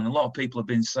well. And a lot of people have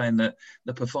been saying that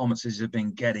the performances have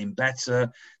been getting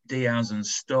better. Diaz and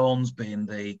Stones being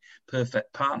the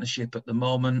perfect partnership at the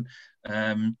moment.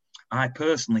 I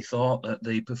personally thought that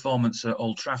the performance at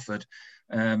Old Trafford,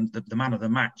 the man of the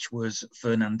match was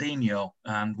Fernandinho.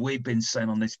 And we've been saying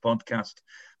on this podcast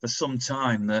for some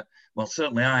time that, well,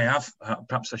 certainly I have,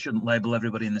 perhaps I shouldn't label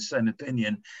everybody in the same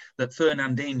opinion, that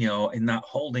Fernandinho in that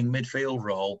holding midfield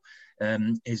role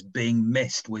is being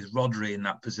missed with Rodri in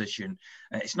that position.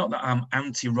 It's not that I'm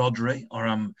anti-Rodri or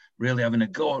I'm really having a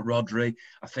go at Rodri.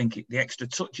 I think the extra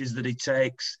touches that he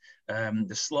takes,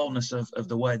 the slowness of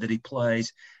the way that he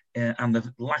plays, and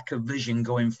the lack of vision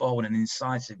going forward and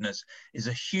incisiveness is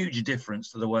a huge difference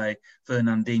to the way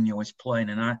Fernandinho is playing.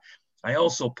 And I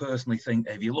also personally think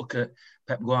if you look at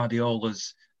Pep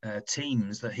Guardiola's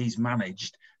teams that he's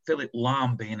managed, Philipp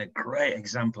Lahm being a great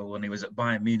example when he was at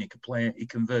Bayern Munich, a player he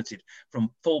converted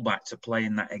from fullback to play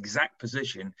in that exact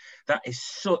position. That is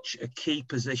such a key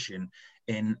position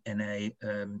in a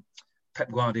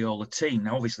Pep Guardiola team.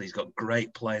 Now, obviously, he's got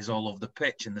great players all over the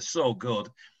pitch, and they're so good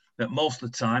that most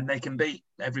of the time they can beat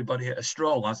everybody at a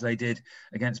stroll, as they did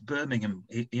against Birmingham,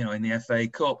 you know, in the FA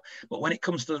Cup. But when it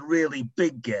comes to the really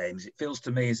big games, it feels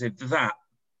to me as if that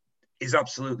is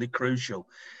absolutely crucial.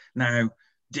 Now,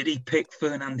 did he pick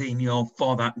Fernandinho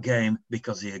for that game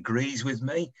because he agrees with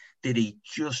me? Did he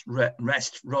just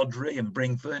rest Rodri and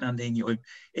bring Fernandinho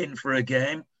in for a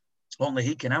game? Only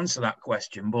he can answer that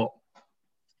question. But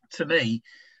to me,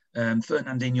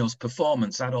 Fernandinho's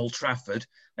performance at Old Trafford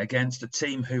against a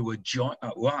team who are joint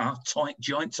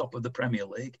top of the Premier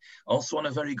League, also on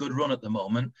a very good run at the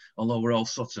moment, although we're all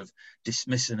sort of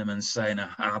dismissing them and saying,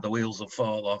 the wheels will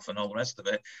fall off and all the rest of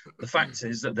it. The fact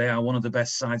is that they are one of the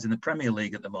best sides in the Premier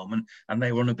League at the moment, and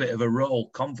they were on a bit of a roll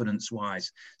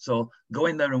confidence-wise. So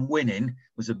going there and winning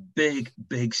was a big,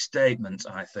 big statement,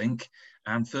 I think,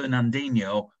 and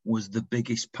Fernandinho was the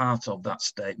biggest part of that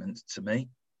statement to me.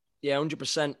 Yeah,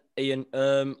 100%,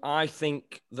 Ian. I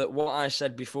think that what I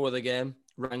said before the game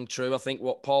rang true. I think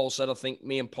what Paul said, I think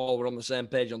me and Paul were on the same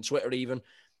page on Twitter even.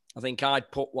 I think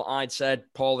I'd put what I'd said.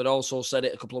 Paul had also said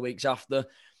it a couple of weeks after.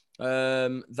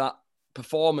 That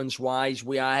performance-wise,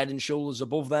 we are head and shoulders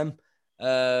above them.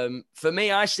 For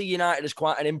me, I see United as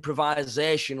quite an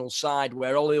improvisational side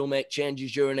where Ollie will make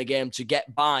changes during a game to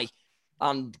get by.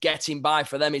 And getting by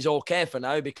for them is okay for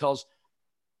now because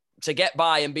to get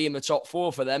by and be in the top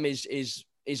four for them is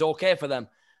okay for them.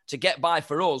 To get by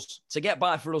for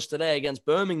us today against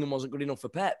Birmingham wasn't good enough for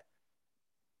Pep.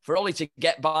 For Ollie to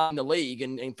get by in the league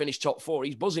and finish top four,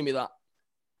 he's buzzing me that.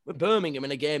 With Birmingham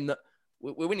in a game that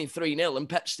we're winning 3-0 and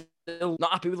Pep's still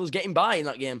not happy with us getting by in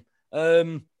that game.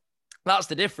 That's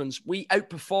the difference. We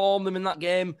outperformed them in that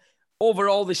game.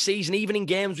 Overall this season, even in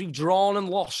games we've drawn and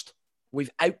lost,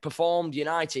 we've outperformed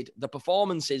United. The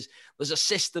performances, there's a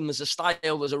system, there's a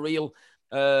style, there's a real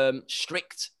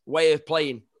strict way of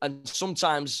playing. And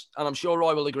sometimes, and I'm sure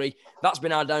Roy will agree, that's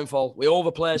been our downfall. We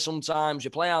overplay sometimes. We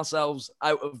play ourselves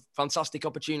out of fantastic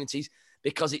opportunities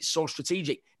because it's so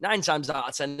strategic. 9 times out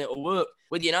of 10, it'll work.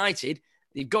 With United,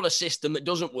 they've got a system that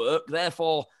doesn't work.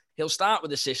 Therefore, he'll start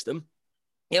with the system.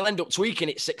 He'll end up tweaking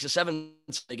it 6 or 7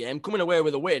 times a game, coming away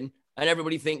with a win, and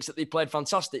everybody thinks that they played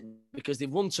fantastic because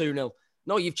they've won 2-0.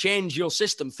 No, you've changed your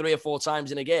system 3 or 4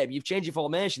 times in a game. You've changed your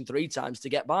formation 3 times to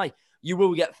get by. You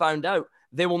will get found out.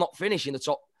 They will not finish in the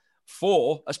top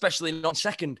 4, especially not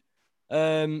second,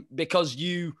 because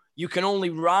you can only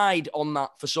ride on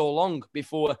that for so long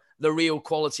before the real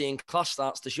quality and class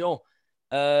starts to show.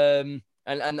 And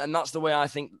that's the way I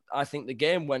think the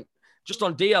game went. Just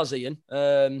on Diaz, Ian,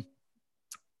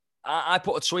 I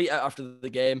put a tweet out after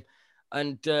the game.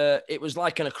 And it was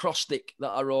like an acrostic that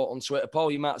I wrote on Twitter.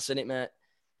 Paul, you might have seen it, mate.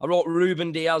 I wrote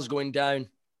Ruben Diaz going down.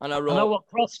 And I know what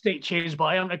cross-stitch is, but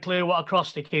I haven't a clue what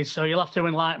acrostic is. So you'll have to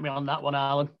enlighten me on that one,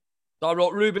 Alan. So I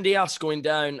wrote Ruben Diaz going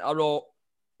down. I wrote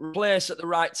place at the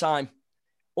right time,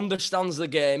 understands the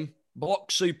game,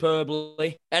 blocks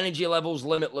superbly, energy levels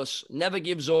limitless, never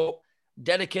gives up,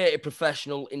 dedicated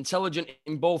professional, intelligent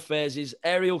in both phases,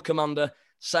 aerial commander,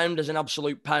 sound as an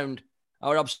absolute pound,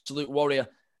 our absolute warrior.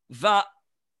 That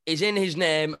is in his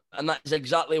name, and that is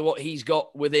exactly what he's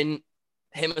got within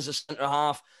him as a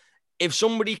centre-half. If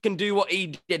somebody can do what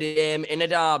he did in a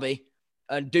derby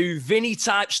and do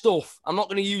Vinny-type stuff, I'm not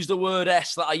going to use the word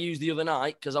S that I used the other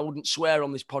night because I wouldn't swear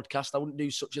on this podcast. I wouldn't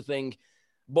do such a thing.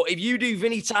 But if you do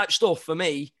Vinny-type stuff for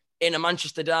me in a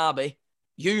Manchester derby,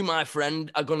 you, my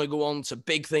friend, are going to go on to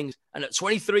big things. And at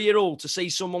 23-year-old, to see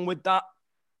someone with that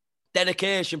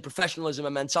dedication, professionalism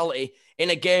and mentality in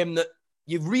a game that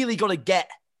you've really got to get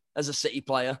as a City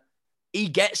player, he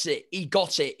gets it. He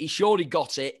got it. He showed he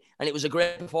got it. And it was a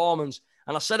great performance.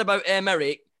 And I said about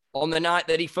Aymeric on the night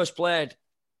that he first played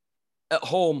at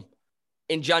home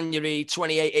in January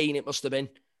 2018, it must have been,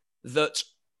 that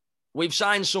we've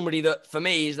signed somebody that, for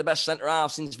me, is the best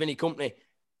centre-half since Vinny Kompany.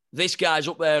 This guy's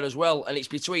up there as well, and it's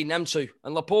between them two.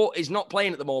 And Laporte is not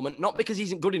playing at the moment, not because he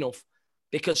isn't good enough,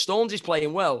 because Stones is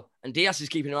playing well, and Diaz is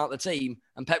keeping him out of the team,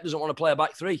 and Pep doesn't want to play a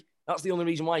back three. That's the only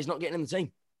reason why he's not getting in the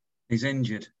team. He's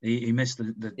injured. He missed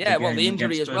the the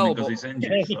injury as well. But he's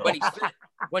injured, so.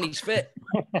 when he's fit.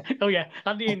 Oh yeah,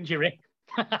 and the injury.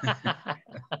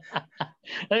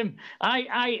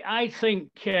 I think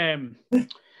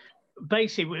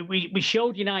basically we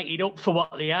showed United up for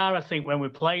what they are. I think when we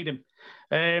played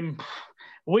them,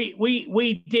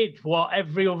 we did what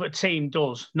every other team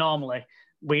does normally.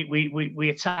 We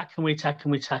attack and we attack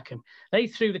and we attack them. They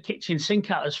threw the kitchen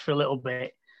sink at us for a little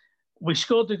bit. We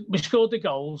scored the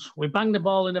goals. We banged the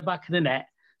ball in the back of the net.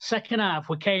 Second half,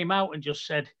 we came out and just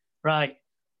said, right,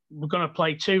 we're going to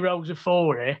play two rows of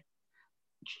four here.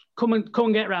 Come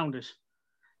and get round us.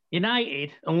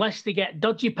 United, unless they get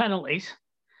dodgy penalties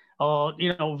or,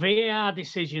 VAR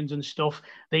decisions and stuff,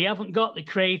 they haven't got the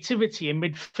creativity in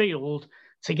midfield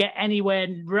to get anywhere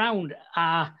round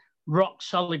our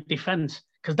rock-solid defence,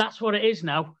 because that's what it is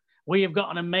now. We have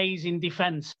got an amazing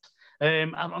defence.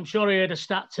 I'm sure I heard a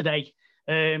stat today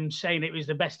saying it was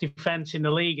the best defence in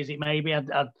the league, as it may be. I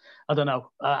don't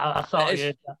know. I thought I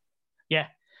heard that. Yeah.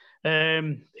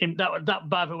 That,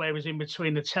 by the way, was in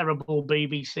between the terrible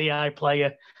BBC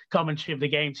iPlayer commentary of the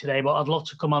game today, but I'd love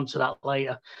to come on to that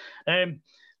later. And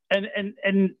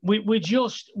we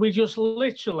just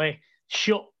literally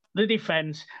shut the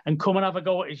defence and come and have a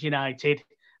go at us United.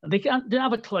 They didn't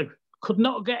have a clue. Could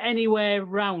not get anywhere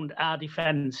round our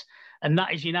defence. And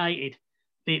that is United.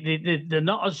 They're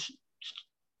not as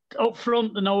up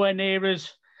front. They're nowhere near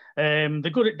us. They're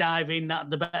good at diving.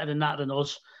 They're better than that than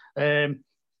us. They're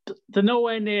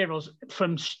nowhere near us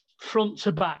from front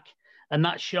to back. And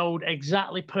that showed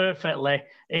exactly perfectly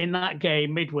in that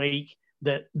game midweek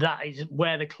that is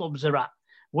where the clubs are at.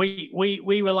 We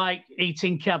were like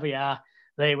eating caviar.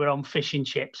 They were on fish and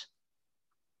chips.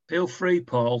 Feel free,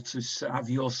 Paul, to have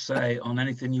your say on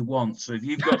anything you want. So if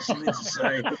you've got something to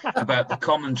say about the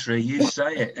commentary, you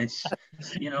say it. It's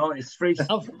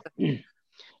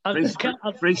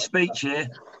free speech here.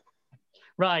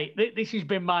 Right. This has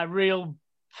been my real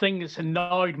thing that's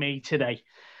annoyed me today.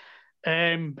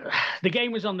 The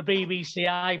game was on the BBC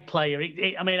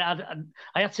iPlayer.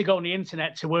 I had to go on the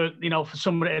internet to work, for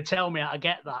somebody to tell me how to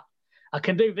get that. I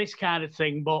can do this kind of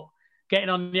thing, but getting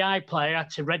on the iPlayer, I had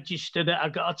to register that I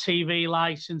got a TV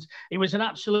license. It was an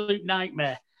absolute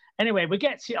nightmare. Anyway, we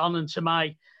get it on, and to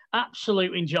my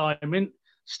absolute enjoyment,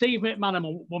 Steve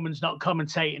McManaman woman's not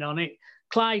commentating on it.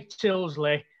 Clive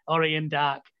Tilsley or Ian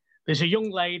Darke. There's a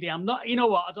young lady. I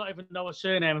don't even know her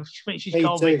surname. I think she's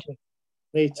called Vicky.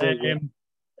 Me too. Yeah.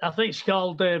 I think she's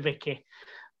called Vicky.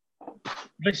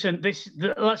 Listen,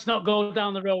 let's not go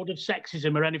down the road of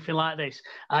sexism or anything like this.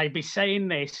 I'd be saying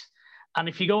this. And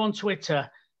if you go on Twitter,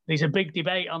 there's a big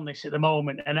debate on this at the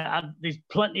moment. And there's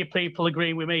plenty of people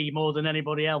agreeing with me more than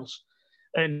anybody else.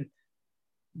 And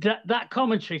that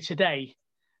commentary today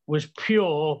was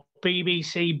pure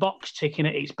BBC box ticking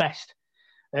at its best.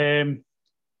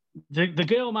 The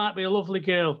girl might be a lovely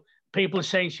girl. People are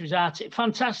saying she was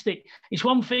fantastic. It's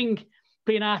one thing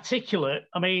being articulate.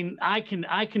 I mean, I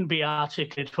can be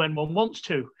articulate when one wants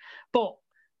to. But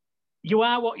you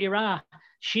are what you are.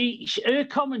 Her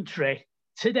commentary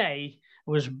today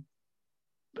was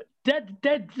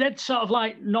dead sort of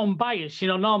like non-biased.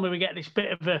 Normally we get this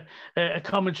bit of a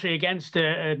commentary against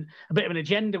a bit of an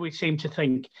agenda, we seem to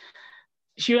think.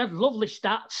 She had lovely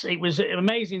stats. It was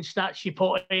amazing stats she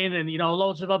put in, and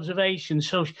loads of observations.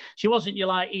 So she wasn't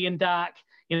like Ian Darke,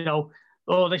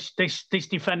 oh, this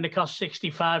defender cost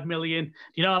 65 million. Do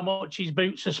you know how much his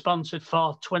boots are sponsored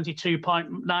for?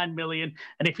 22.9 million.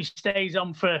 And if he stays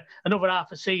on for another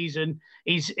half a season,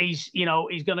 he's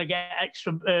going to get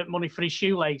extra money for his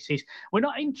shoelaces. We're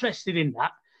not interested in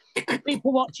that.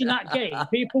 People watching that game.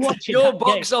 People watching your that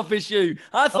box game. office. You.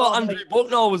 I thought Andrew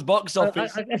Bucknall was box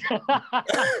office.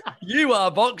 You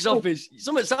are box office.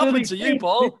 Something's happened to you,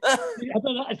 Paul. I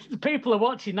don't know. People are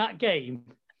watching that game.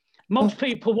 Most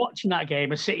people watching that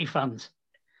game are City fans.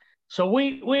 So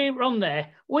we're on there.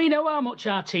 We know how much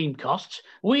our team costs.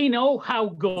 We know how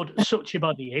good such a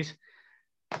body is.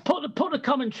 Put the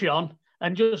commentary on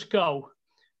and just go.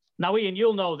 Now, Ian,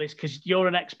 you'll know this because you're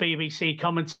an ex-BBC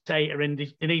commentator and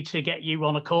they need to get you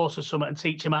on a course or something and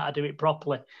teach them how to do it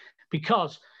properly.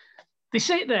 Because they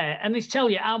sit there and they tell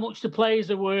you how much the players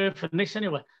are worth and this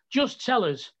anyway. Just tell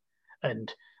us.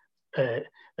 And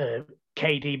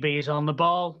KDB is on the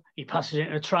ball. He passes it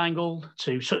in a triangle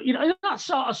to... So, that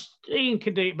sort of... Ian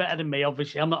can do it better than me,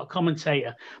 obviously. I'm not a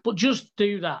commentator. But just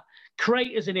do that.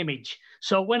 Create as an image.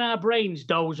 So when our brains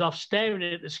doze off staring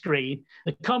at the screen,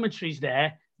 the commentary's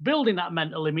there, building that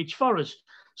mental image for us.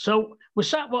 So we're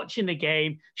sat watching the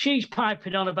game. She's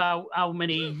piping on about how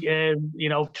many,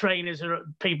 trainers are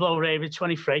people over over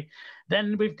 23.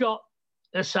 Then we've got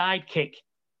a sidekick,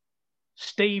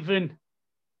 Stephen.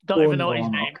 Don't even know his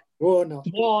name.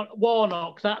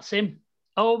 Warnock. That's him.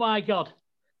 Oh my God,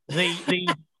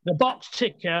 the box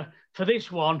ticker for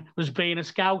this one was being a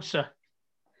Scouser.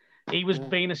 He was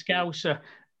being a Scouser.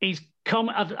 He's come.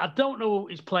 I don't know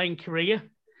his playing career.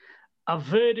 I've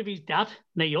heard of his dad,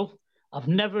 Neil. I've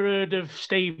never heard of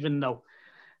Stephen, though.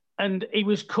 And he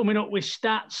was coming up with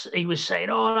stats. He was saying,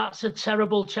 oh, that's a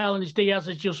terrible challenge Diaz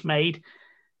has just made.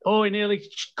 Oh, he nearly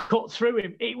cut through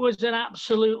him. It was an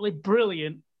absolutely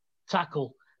brilliant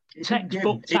tackle. He did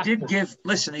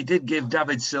give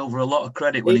David Silva a lot of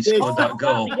credit when he scored that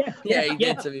goal. Yeah, he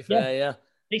did, to be fair, yeah.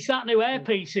 It's that new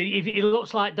hairpiece. He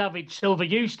looks like David Silva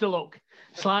used to look,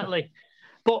 slightly.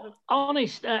 But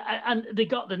honest, and they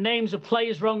got the names of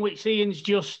players wrong, which Ian's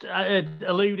just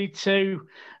alluded to.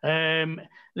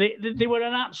 They were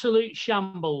an absolute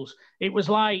shambles. It was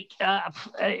like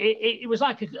it was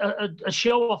like a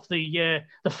show off the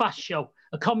Fast Show,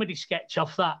 a comedy sketch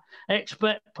off that. I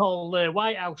expect Paul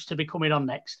Whitehouse to be coming on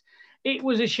next. It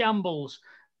was a shambles.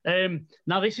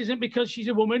 Now this isn't because she's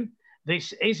a woman.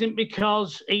 This isn't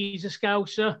because he's a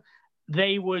Scouser.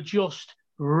 They were just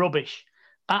rubbish.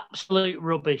 Absolute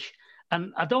rubbish.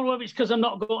 And I don't know if it's because I'm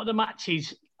not going to the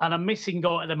matches and I'm missing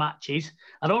going to the matches.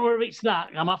 I don't know if it's that.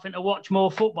 I'm having to watch more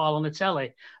football on the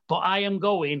telly. But I am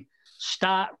going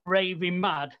start raving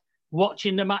mad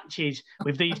watching the matches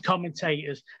with these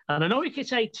commentators. And I know you can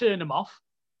say turn them off.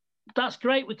 That's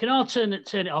great. We can all turn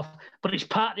it off. But it's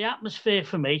part of the atmosphere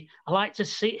for me. I like to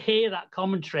hear that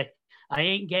commentary. I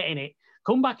ain't getting it.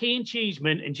 Come back, Ian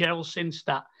Cheeseman and Gerald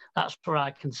Sinstadt. That's what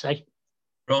I can say.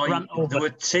 Right, there were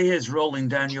tears rolling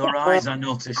down your eyes. I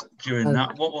noticed during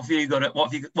that. What have you got?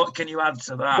 What can you add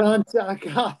to that? I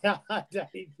can't add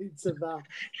anything to that.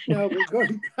 No, but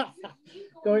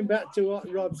going back to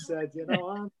what Rob said,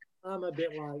 I'm a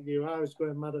bit like you. I was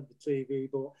going mad at the TV,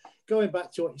 but going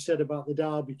back to what you said about the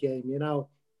Derby game,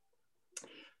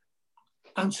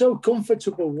 I'm so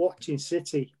comfortable watching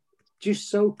City, just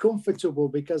so comfortable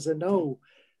because I know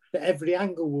that every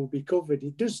angle will be covered.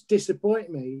 It does disappoint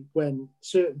me when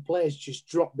certain players just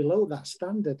drop below that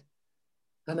standard.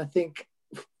 And I think,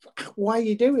 why are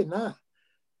you doing that?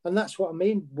 And that's what I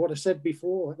mean, what I said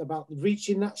before about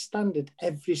reaching that standard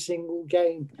every single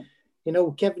game.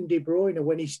 Kevin De Bruyne,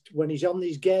 when he's on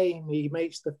his game, he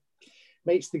makes the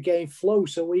game flow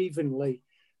so evenly.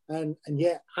 And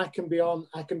yet I can be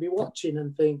watching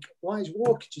and think, why does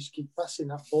Walker just keep passing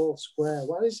that ball square?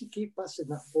 Why does he keep passing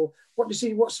that ball? What's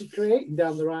he creating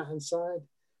down the right-hand side?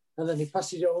 And then he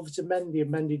passes it over to Mendy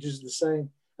and Mendy does the same.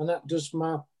 And that does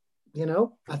my,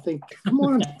 I think, come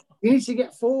on, you need to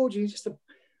get forward.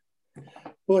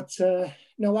 But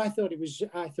no, I thought it was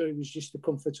just a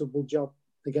comfortable job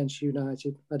against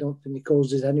United. I don't think it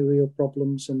causes any real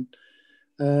problems.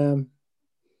 And,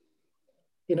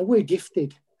 we're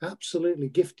gifted. Absolutely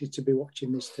gifted to be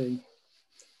watching this team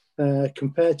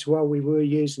compared to how we were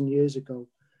years and years ago.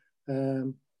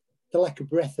 They're like a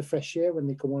breath of fresh air when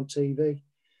they come on TV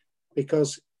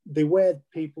because they wear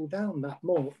people down that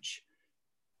much.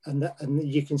 And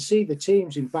you can see the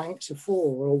teams in banks of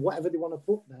four or whatever they want to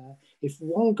put there. If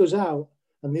one goes out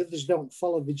and the others don't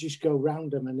follow, they just go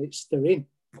round them and they're in.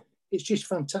 It's just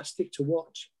fantastic to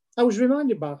watch. I was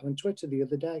reminded about it on Twitter the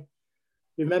other day.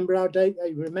 Remember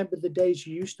the days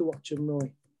you used to watch them,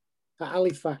 Roy, at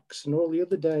Halifax and all the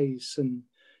other days. And,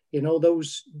 You know,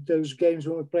 those games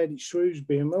when we played at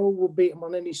Shrewsbury, and we'll beat them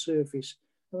on any surface.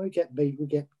 When we get beat, we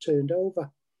get turned over.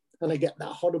 And I get that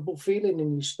horrible feeling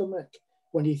in your stomach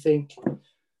when you think,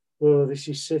 oh, this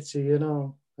is City, you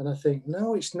know. And I think,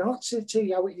 no, it's not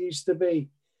City how it used to be.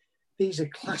 These are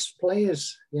class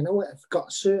players, you know, have got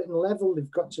a certain level they've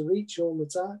got to reach all the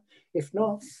time. If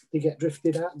not, they get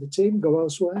drifted out of the team, go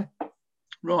elsewhere.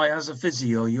 Right, as a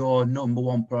physio, your number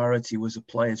one priority was a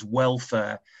player's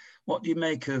welfare. What do you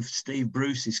make of Steve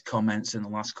Bruce's comments in the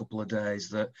last couple of days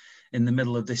that in the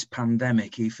middle of this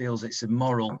pandemic, he feels it's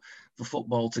immoral for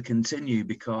football to continue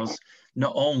because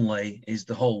not only is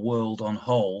the whole world on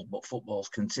hold, but football's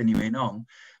continuing on.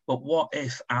 But what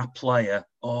if our player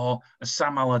or a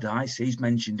Sam Allardyce, he's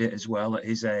mentioned it as well at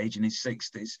his age in his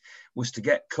 60s, was to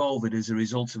get COVID as a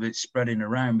result of it spreading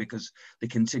around because they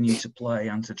continue to play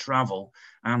and to travel,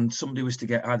 and somebody was to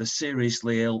get either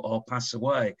seriously ill or pass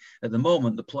away. At the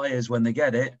moment, the players, when they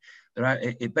get it,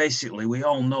 it basically, we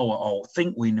all know or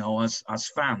think we know as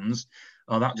fans,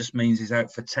 oh, that just means he's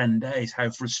out for 10 days. How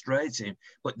frustrating.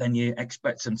 But then you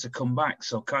expect him to come back.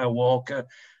 So Kyle Walker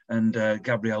and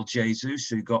Gabriel Jesus,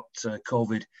 who got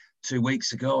COVID 2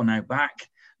 weeks ago, are now back.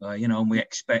 You know, and we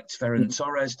expect Ferran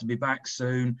Torres to be back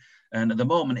soon. And at the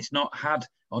moment, it's not had,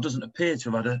 or doesn't appear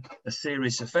to have had a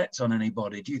serious effect on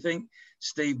anybody. Do you think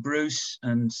Steve Bruce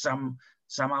and Sam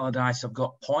Allardyce have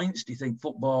got points? Do you think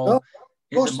football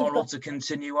is immoral to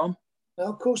continue on? Now,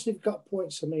 of course, they've got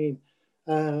points. I mean,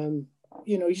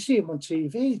 you know, you see them on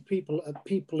TV. People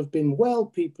have been well.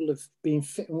 People have been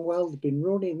fit and well. They've been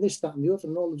running this, that, and the other.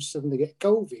 And all of a sudden, they get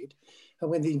COVID, and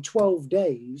within 12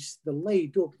 days, they're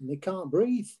laid up and they can't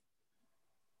breathe,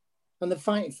 and they're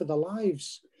fighting for their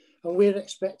lives. And we're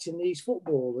expecting these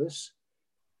footballers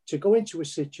to go into a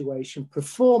situation,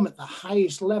 perform at the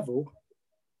highest level,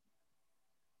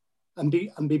 and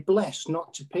be blessed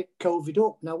not to pick COVID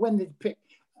up. Now, when they pick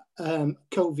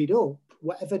COVID up,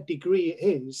 whatever degree it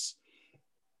is,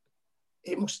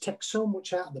 it must take so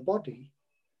much out of the body.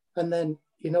 And then,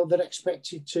 you know, they're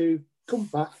expected to come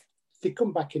back. They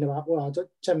come back in about,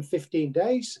 10, 15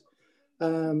 days.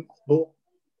 But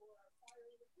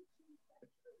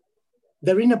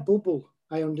they're in a bubble.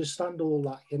 I understand all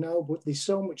that, you know, but there's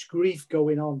so much grief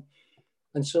going on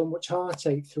and so much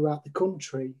heartache throughout the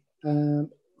country.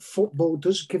 Football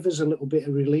does give us a little bit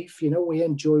of relief. You know, we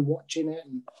enjoy watching it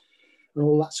and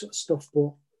all that sort of stuff.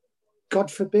 But God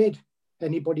forbid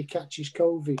anybody catches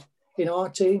COVID in our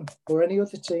team or any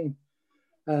other team,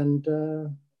 and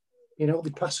you know, they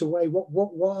pass away.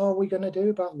 What are we going to do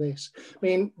about this? I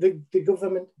mean, the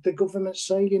government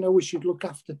say, you know, we should look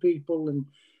after people and,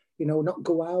 you know, not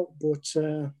go out. But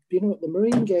you know, at the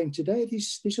Marine game today,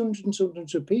 there's hundreds and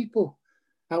hundreds of people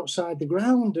outside the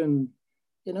ground, and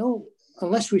you know,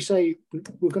 unless we say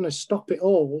we're going to stop it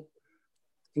all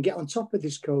and get on top of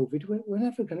this COVID, we're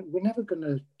never going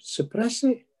to suppress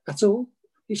it at all.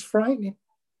 It's frightening.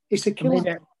 It's a killer. I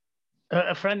mean,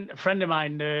 a friend of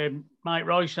mine, Mike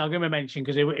Royce, I'll give him a mention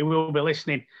because he will be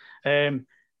listening.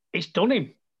 It's done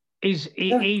him. He's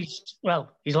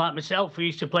like myself. We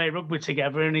used to play rugby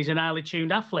together, and he's an highly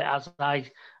tuned athlete, as I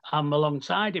am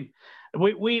alongside him.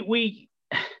 We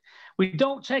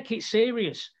don't take it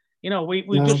serious. You know, we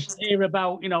just hear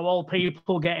about, you know, all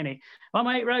people getting it. My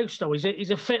mate Rouse, though, he's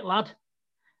a fit lad.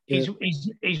 Yeah.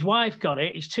 His wife got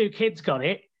it. His 2 kids got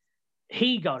it.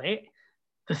 He got it.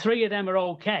 The 3 of them are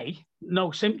okay,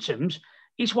 no symptoms.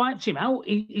 He's wiped him out.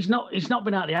 He's not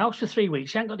been out of the house for 3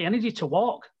 weeks. He ain't got the energy to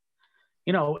walk.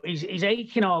 You know, he's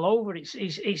aching all over. It's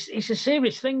a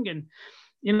serious thing. And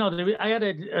you know, I had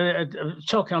a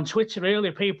talk on Twitter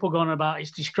earlier. People going about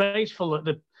it's disgraceful that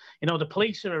the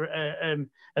police are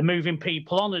moving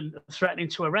people on and threatening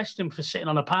to arrest them for sitting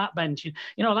on a park bench.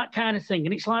 You know, that kind of thing.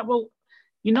 And it's like, well,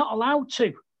 you're not allowed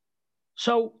to.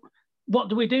 So what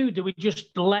do? Do we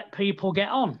just let people get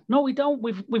on? No, we don't.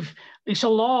 It's a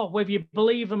law. Whether you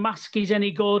believe a mask is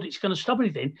any good, it's going to stop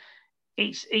anything.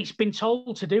 It's been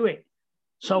told to do it.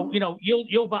 So, you know,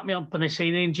 you'll back me up on this.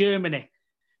 In Germany,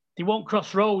 they won't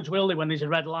cross roads, will they, when there's a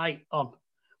red light on?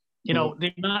 You know,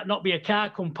 there might not be a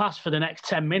car come past for the next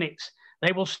 10 minutes.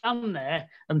 They will stand there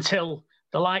until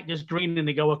the light goes green and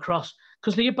they go across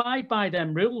because they abide by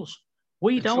them rules.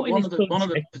 We don't. One of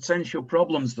the potential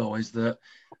problems, though, is that,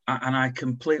 and I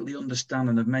completely understand,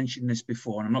 and I've mentioned this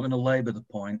before, and I'm not going to labour the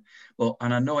point,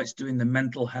 and I know it's doing the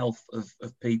mental health of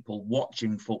people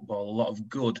watching football a lot of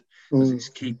good because it's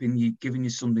giving you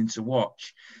something to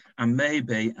watch. And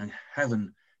maybe, and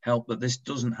heaven help that this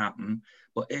doesn't happen,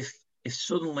 but if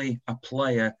suddenly a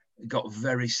player got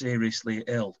very seriously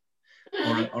ill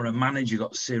or a manager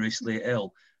got seriously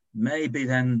ill, maybe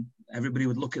then everybody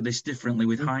would look at this differently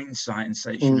with hindsight and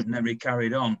say it should have never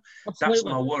carried on. Absolutely. That's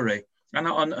my worry.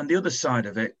 And the other side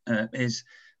of it is,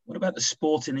 what about the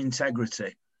sporting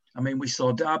integrity? I mean, we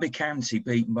saw Derby County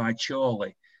beaten by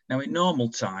Chorley. Now, in normal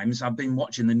times, I've been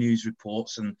watching the news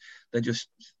reports and they're just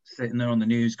sitting there on the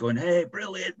news going, hey,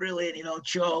 brilliant, brilliant, you know,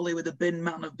 Chorley with the bin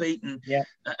man have beaten. Yeah.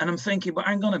 And I'm thinking, but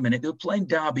hang on a minute, they're playing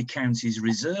Derby County's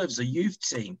reserves, a youth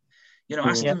team. You know,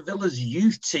 Aston Villa's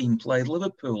youth team played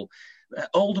Liverpool.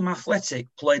 Oldham Athletic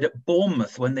played at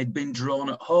Bournemouth when they'd been drawn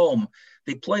at home.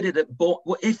 They played it at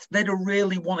Bournemouth. If they'd have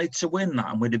really wanted to win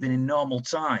that and would have been in normal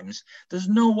times, there's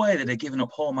no way they'd have given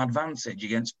up home advantage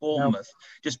against Bournemouth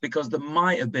just because there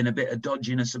might have been a bit of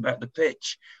dodginess about the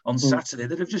pitch on Saturday.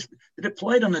 They'd have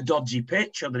played on a dodgy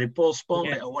pitch, or they'd have postponed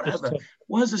it or whatever.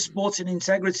 Where's the sporting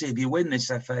integrity if you win this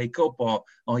FA Cup or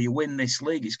you win this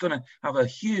league? It's going to have a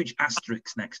huge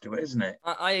asterisk next to it, isn't it?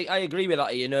 I agree with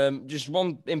that, Ian. Just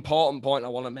one important point I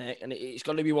want to make, and it's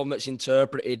got to be one that's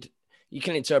interpreted. You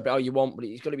can interpret how you want, but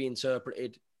it's got to be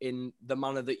interpreted in the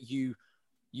manner that you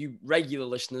regular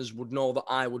listeners would know that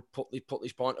I would put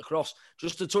this point across.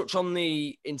 Just to touch on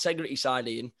the integrity side,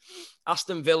 Ian,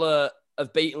 Aston Villa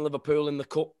have beaten Liverpool in the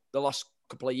Cup the last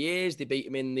couple of years. They beat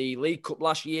them in the League Cup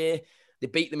last year. They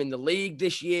beat them in the league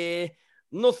this year.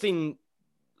 Nothing,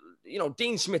 you know,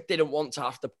 Dean Smith didn't want to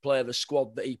have to play the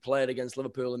squad that he played against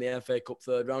Liverpool in the FA Cup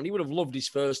third round. He would have loved his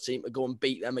first team to go and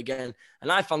beat them again.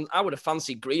 And I would have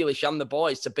fancied Grealish and the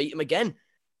boys to beat them again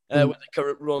with the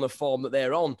current run of form that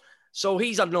they're on. So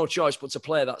he's had no choice but to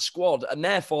play that squad. And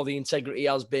therefore the integrity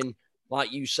has been,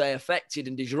 like you say, affected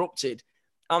and disrupted.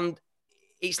 And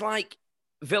it's like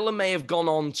Villa may have gone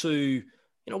on to, you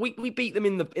know, we beat them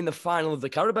in the final of the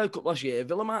Carabao Cup last year.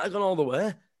 Villa might have gone all the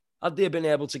way had they been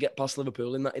able to get past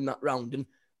Liverpool in that round, and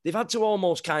they've had to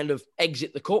almost kind of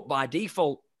exit the cup by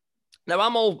default. Now,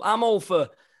 I'm all for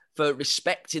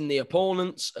respecting the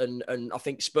opponents, and I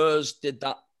think Spurs did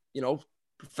that, you know,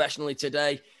 professionally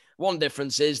today. One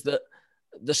difference is that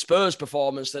the Spurs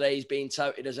performance today is being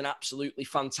touted as an absolutely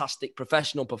fantastic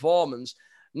professional performance.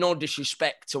 No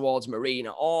disrespect towards Marine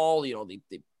at all. You know, they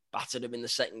battered him in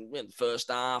the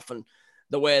first half, and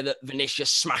the way that Vinicius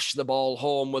smashed the ball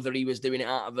home, whether he was doing it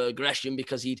out of aggression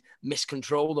because he'd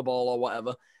miscontrolled the ball or whatever,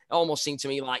 it almost seemed to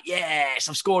me like, yes,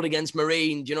 I've scored against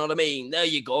Marine. Do you know what I mean? There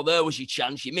you go. There was your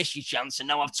chance. You missed your chance, and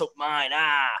now I've took mine.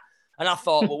 And I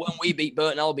thought, well, when we beat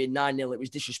Burton Albion 9-0, it was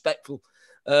disrespectful.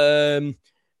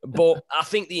 But I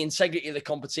think the integrity of the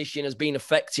competition has been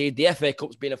affected. The FA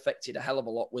Cup's been affected a hell of a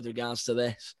lot with regards to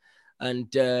this. And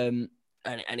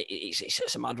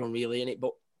it's a mad one, really, isn't it?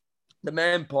 But the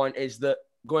main point is that,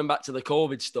 going back to the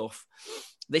COVID stuff,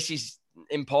 this is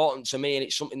important to me, and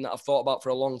it's something that I've thought about for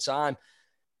a long time.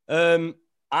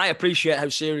 I appreciate how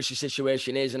serious the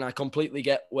situation is, and I completely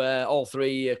get where all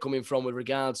three are coming from with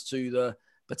regards to the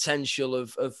potential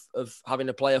of having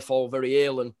a player fall very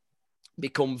ill and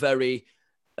become very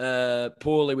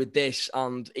poorly with this,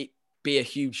 and it be a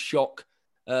huge shock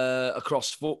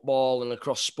across football and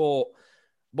across sport.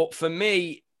 But for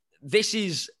me, this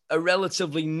is a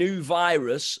relatively new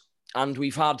virus, and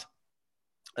we've had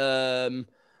Alzheimer's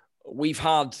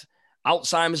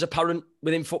apparent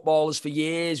within footballers for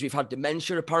years. We've had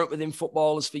dementia apparent within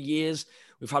footballers for years.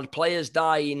 We've had players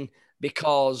dying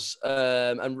because,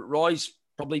 and Roy's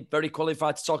probably very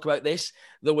qualified to talk about this,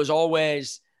 there was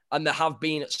always, and there have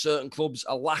been at certain clubs,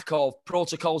 a lack of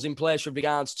protocols in place with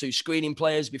regards to screening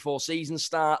players before seasons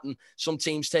start, and some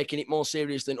teams taking it more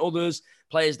serious than others,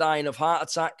 players dying of heart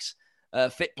attacks,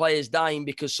 fit players dying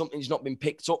because something's not been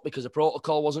picked up because a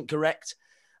protocol wasn't correct.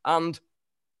 And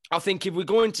I think if we're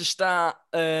going to start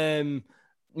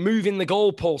moving the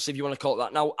goalposts, if you want to call it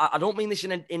that, now I don't mean this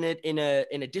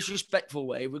in a disrespectful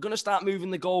way. If we're going to start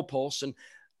moving the goalposts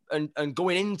and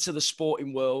going into the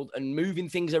sporting world and moving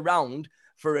things around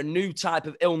for a new type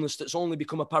of illness that's only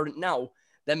become apparent now,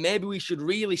 then maybe we should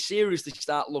really seriously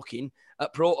start looking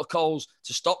at protocols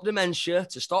to stop dementia,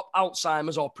 to stop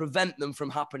Alzheimer's or prevent them from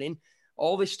happening.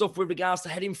 All this stuff with regards to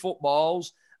heading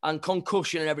footballs and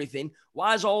concussion and everything.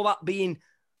 Why is all that being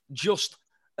just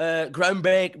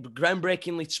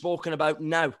groundbreakingly spoken about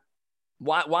now?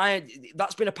 Why?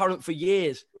 That's been apparent for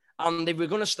years. And if we're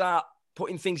going to start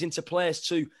putting things into place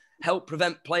to help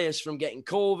prevent players from getting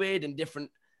COVID and different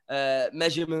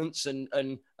measurements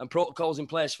and protocols in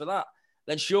place for that,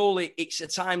 then surely it's a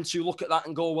time to look at that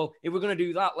and go, well, if we're going to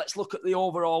do that, let's look at the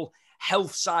overall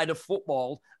health side of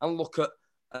football and look at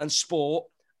and sport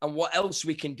and what else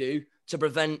we can do to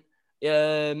prevent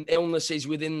illnesses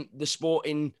within the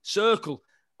sporting circle.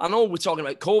 I know we're talking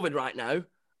about COVID right now,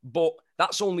 but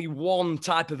that's only one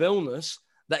type of illness.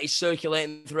 that is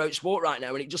circulating throughout sport right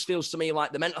now. And it just feels to me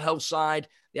like the mental health side,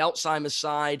 the Alzheimer's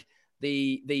side,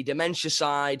 the dementia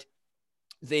side,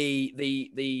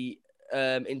 the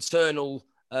internal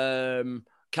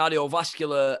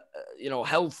cardiovascular,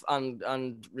 health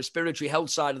and respiratory health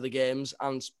side of the games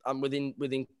and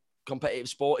within competitive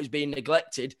sport is being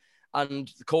neglected.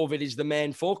 And COVID is the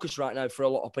main focus right now for a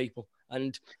lot of people.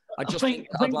 And I think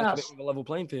I'd like a bit of a level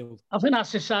playing field. I think that's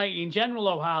society in general,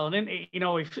 though, Harlan, isn't it?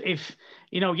 If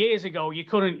years ago you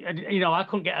couldn't, I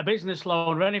couldn't get a business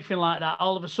loan or anything like that.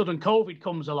 All of a sudden, COVID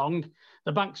comes along.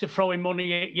 The banks are throwing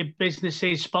money at your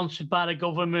businesses sponsored by the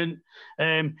government.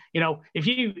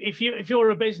 If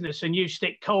you're a business and you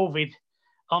stick COVID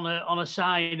on a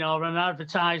sign or an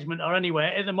advertisement or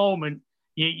anywhere, at the moment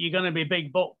you're going to be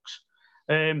big bucks.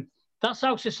 That's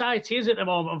how society is at the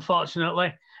moment,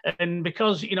 unfortunately. And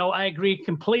because, I agree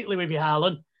completely with you,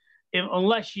 Harlan,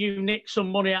 unless you nick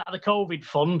some money out of the COVID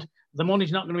fund, the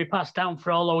money's not going to be passed down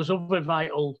for all those other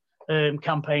vital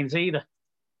campaigns either.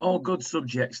 All good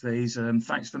subjects, these.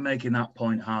 Thanks for making that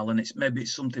point, Harlan. Maybe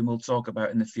it's something we'll talk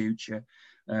about in the future.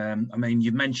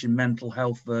 You mentioned mental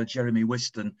health. Jeremy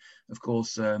Whiston, of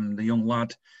course, the young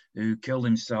lad who killed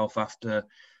himself after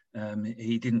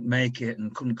he didn't make it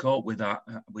and couldn't cope with that.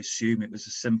 We assume it was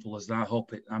as simple as that. I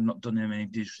hope I'm not done him any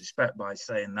disrespect by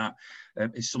saying that.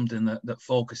 It's something that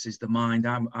focuses the mind.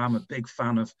 I'm a big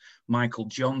fan of Michael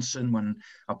Johnson. When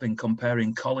I've been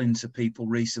comparing Colin to people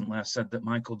recently, I said that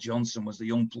Michael Johnson was the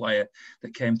young player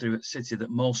that came through at City that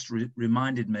most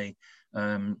reminded me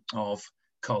of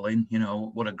Colin.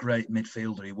 What a great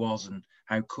midfielder he was and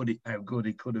how good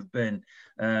he could have been.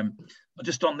 But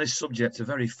just on this subject, a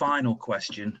very final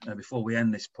question before we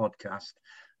end this podcast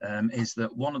is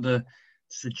that one of the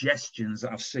suggestions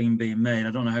that I've seen being made,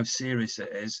 I don't know how serious it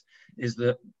is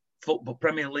that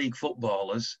Premier League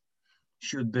footballers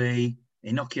should be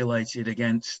inoculated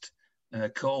against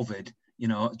COVID,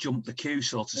 jump the queue,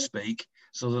 so to speak,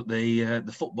 so that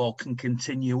the football can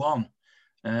continue on.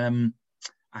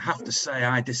 I have to say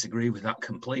I disagree with that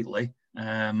completely.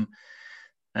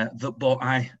 But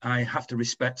I have to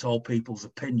respect all people's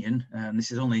opinion, and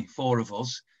this is only 4 of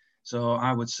us, so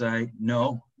I would say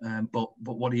no. But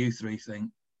what do you 3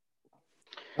 think?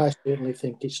 I certainly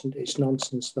think it's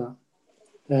nonsense that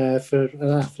for an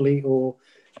athlete or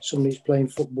somebody who's playing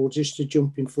football just to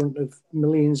jump in front of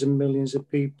millions and millions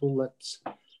of people that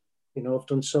have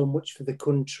done so much for the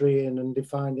country and they're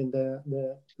finding they're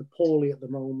poorly at the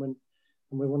moment,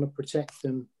 and we want to protect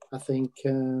them. I think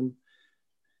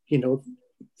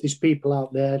there's people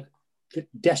out there that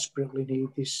desperately need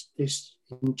this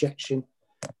injection,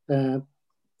 and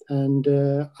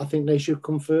I think they should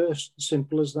come first.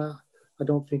 Simple as that. I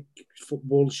don't think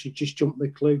footballers should just jump the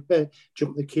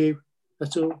queue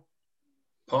at all.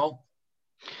 Paul?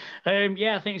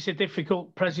 I think it's a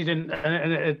difficult precedent,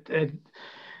 and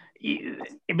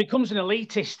it becomes an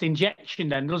elitist injection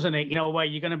then, doesn't it? Where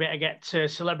you're going to be able to get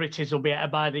celebrities will be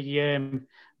able to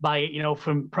buy it,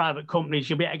 from private companies.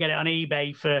 You'll be able to get it on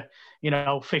eBay for,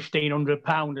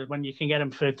 £1,500 when you can get them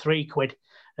for £3.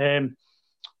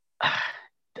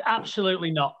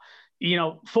 Absolutely not.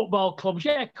 Football clubs,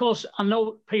 of course, I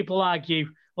know people argue,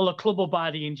 well, the club will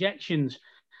buy the injections.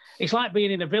 It's like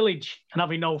being in a village and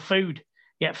having no food,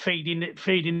 yet feeding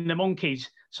the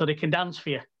monkeys so they can dance for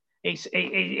you. It's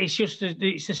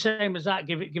the same as that.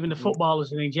 Giving the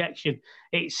footballers an injection,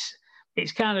 it's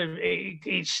kind of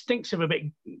it stinks of a bit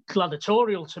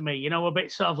gladiatorial to me. A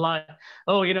bit sort of like,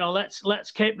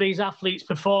 let's keep these athletes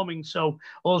performing so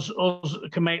us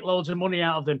can make loads of money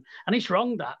out of them. And it's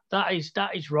wrong. That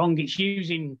is wrong. It's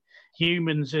using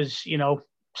humans as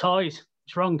toys.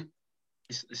 It's wrong.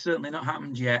 It's certainly not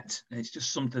happened yet. It's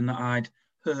just something that I'd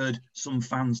heard some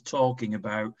fans talking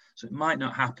about, so it might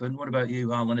not happen. What about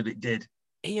you, Harlan, if it did?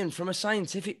 Ian, from a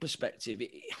scientific perspective,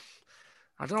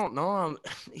 I don't know.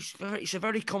 It's a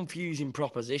very confusing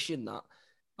proposition. That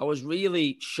I was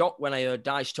really shocked when I heard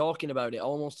Dyche talking about it,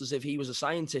 almost as if he was a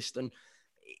scientist, and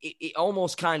it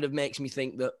almost kind of makes me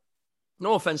think that,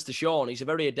 no offense to Sean, he's a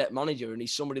very adept manager and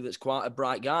he's somebody that's quite a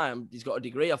bright guy, and he's got a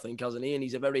degree, I think, hasn't he? And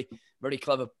he's a very, very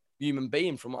clever human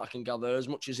being, from what I can gather, as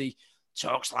much as he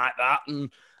talks like that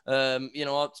and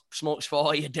smokes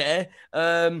 40 a day.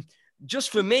 Just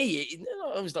for me,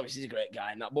 obviously he's a great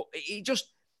guy and that, but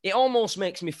it almost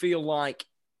makes me feel like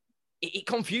it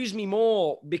confused me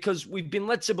more, because we've been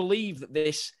led to believe that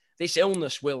this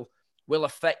illness will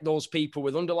affect those people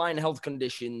with underlying health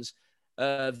conditions,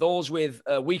 those with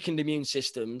weakened immune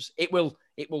systems. It will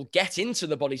get into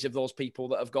the bodies of those people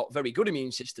that have got very good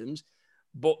immune systems,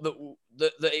 but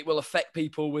that it will affect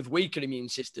people with weaker immune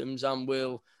systems and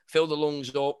will fill the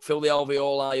lungs up, fill the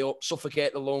alveoli up,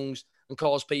 suffocate the lungs, and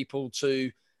cause people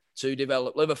to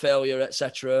develop liver failure,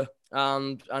 etc.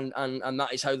 And that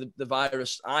is how the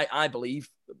virus, I believe,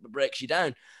 breaks you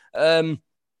down.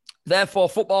 Therefore,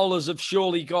 footballers have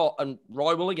surely got, and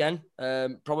Roy will again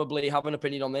probably have an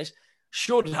opinion on this,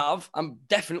 should have, and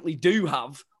definitely do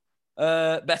have,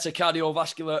 better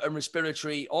cardiovascular and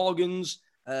respiratory organs.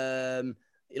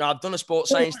 I've done a sports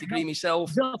science degree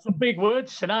myself. Got some big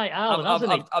words tonight, Alan,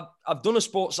 hasn't he? I've done a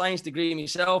sports science degree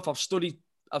myself. I've studied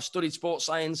sports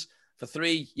science for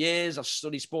 3 years. I've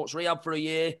studied sports rehab for a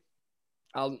year.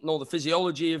 I know the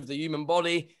physiology of the human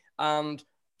body, and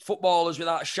footballers,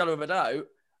 without a shadow of a doubt,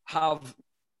 have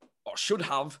or should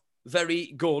have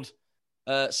very good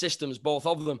systems, both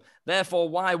of them. Therefore,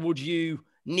 why would you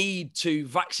need to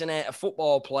vaccinate a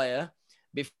football player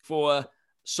before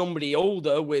somebody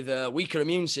older with a weaker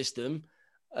immune system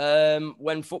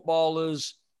when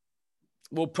footballers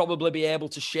will probably be able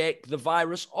to shake the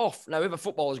virus off? Now, if a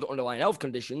footballer's got underlying health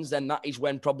conditions, then that is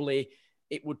when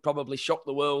it would probably shock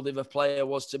the world if a player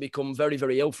was to become very,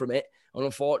 very ill from it and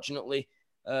unfortunately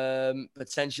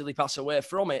potentially pass away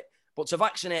from it. But to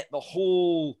vaccinate the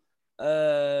whole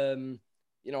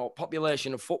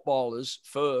population of footballers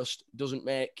first doesn't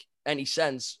make any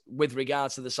sense with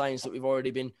regards to the science that we've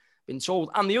already been told.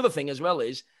 And the other thing as well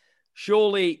is,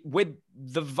 surely with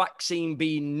the vaccine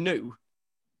being new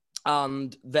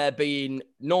and there being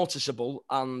noticeable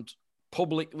and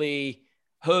publicly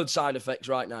heard side effects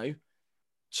right now,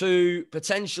 to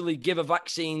potentially give a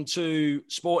vaccine to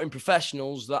sporting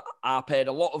professionals that are paid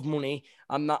a lot of money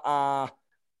and that are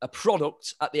a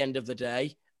product at the end of the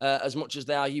day, as much as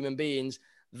they are human beings,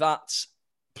 that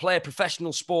play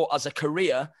professional sport as a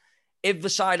career, if the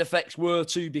side effects were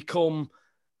to become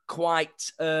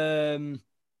quite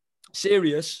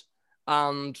serious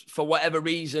and for whatever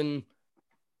reason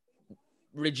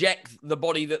reject the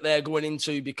body that they're going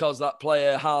into because that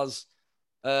player has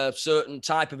a certain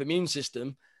type of immune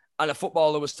system, and a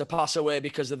footballer was to pass away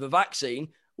because of the vaccine,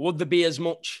 would there be as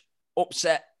much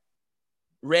upset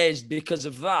raised because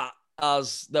of that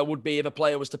as there would be if a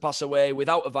player was to pass away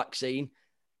without a vaccine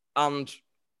and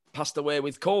passed away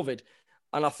with COVID?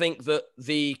 And I think that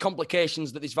the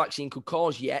complications that this vaccine could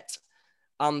cause yet,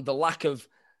 and the lack of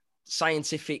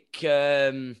scientific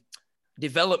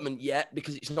development yet,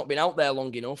 because it's not been out there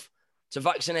long enough, to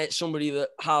vaccinate somebody that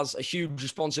has a huge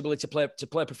responsibility to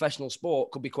play professional sport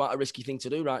could be quite a risky thing to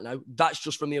do right now. That's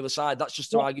just from the other side. That's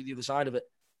just to argue the other side of it.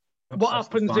 What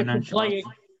happens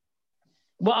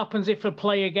if a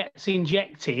player gets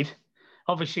injected?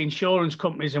 Obviously, insurance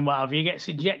companies and what have you, gets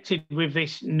injected with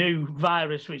this new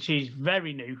virus, which is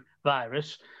very new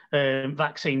virus,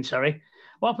 vaccine, sorry.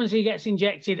 What happens if he gets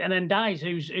injected and then dies?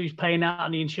 Who's paying out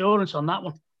on the insurance on that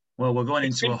one? Well, we're going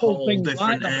into a whole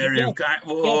different area.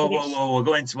 We're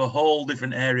going to a whole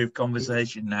different area of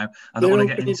conversation now. I don't want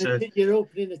to get into. You're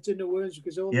opening a tin of worms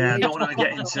because I don't want to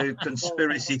get into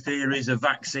conspiracy theories of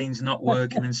vaccines not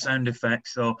working and sound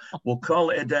effects. So we'll call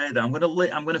it a day. There, I'm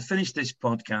going to finish this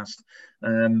podcast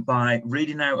by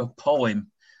reading out a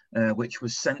poem which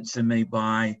was sent to me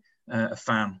by a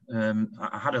fan.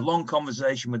 I had a long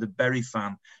conversation with a Bury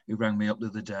fan who rang me up the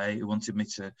other day, who wanted me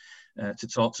to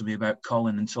talk to me about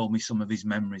Colin and told me some of his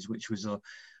memories, which was a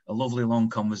lovely long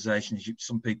conversation. As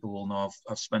some people will know,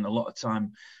 I've spent a lot of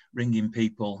time ringing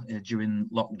people during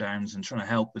lockdowns and trying to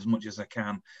help as much as I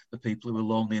can the people who are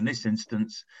lonely. In this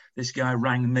instance, this guy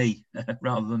rang me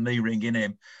rather than me ringing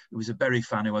him. It was a Bury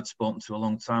fan who I'd spoken to a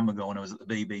long time ago when I was at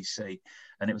the BBC,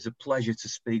 and it was a pleasure to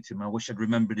speak to him. I wish I'd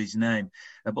remembered his name.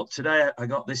 But today I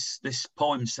got this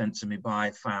poem sent to me by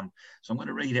a fan, so I'm going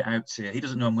to read it out to you. He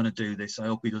doesn't know I'm going to do this. I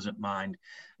hope he doesn't mind.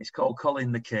 It's called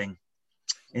Colin the King.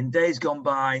 In days gone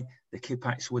by, the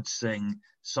Kippax would sing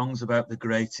songs about the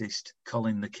greatest,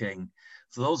 Colin the King.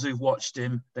 For those who've watched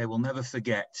him, they will never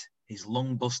forget his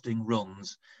lung-busting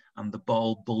runs and the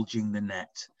ball bulging the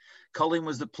net. Colin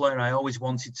was the player I always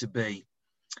wanted to be.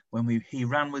 When he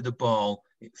ran with the ball,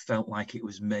 it felt like it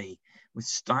was me. With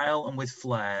style and with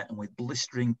flair and with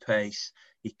blistering pace,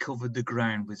 he covered the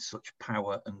ground with such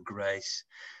power and grace.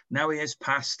 Now he has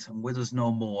passed and with us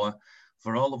no more.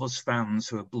 For all of us fans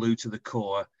who are blue to the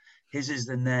core, his is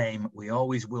the name we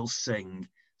always will sing.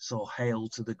 So hail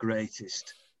to the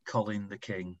greatest, Colin the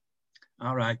King.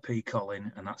 R.I.P.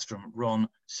 Colin, and that's from Ron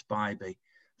Spivey.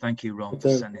 Thank you, Ron,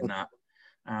 for sending that.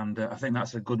 And I think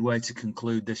that's a good way to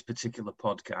conclude this particular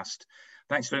podcast.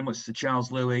 Thanks very much to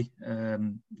Charles Louis,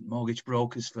 Mortgage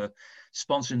Brokers, for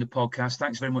sponsoring the podcast.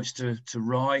 Thanks very much to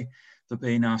Roy for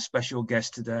being our special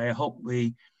guest today. I hope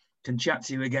we can chat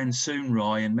to you again soon,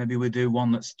 Roy, and maybe we'll do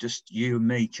one that's just you and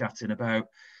me chatting about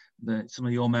some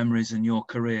of your memories and your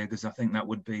career, because I think that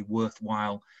would be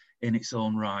worthwhile in its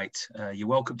own right. You're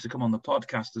welcome to come on the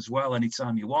podcast as well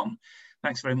anytime you want.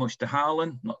 Thanks very much to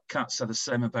Harlan. Kat said the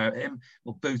same about him.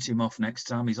 We'll boot him off next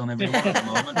time. He's on everyone at the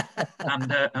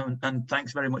moment. And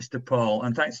thanks very much to Paul.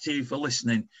 And thanks to you for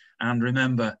listening. And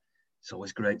remember, it's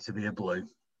always great to be a Blue.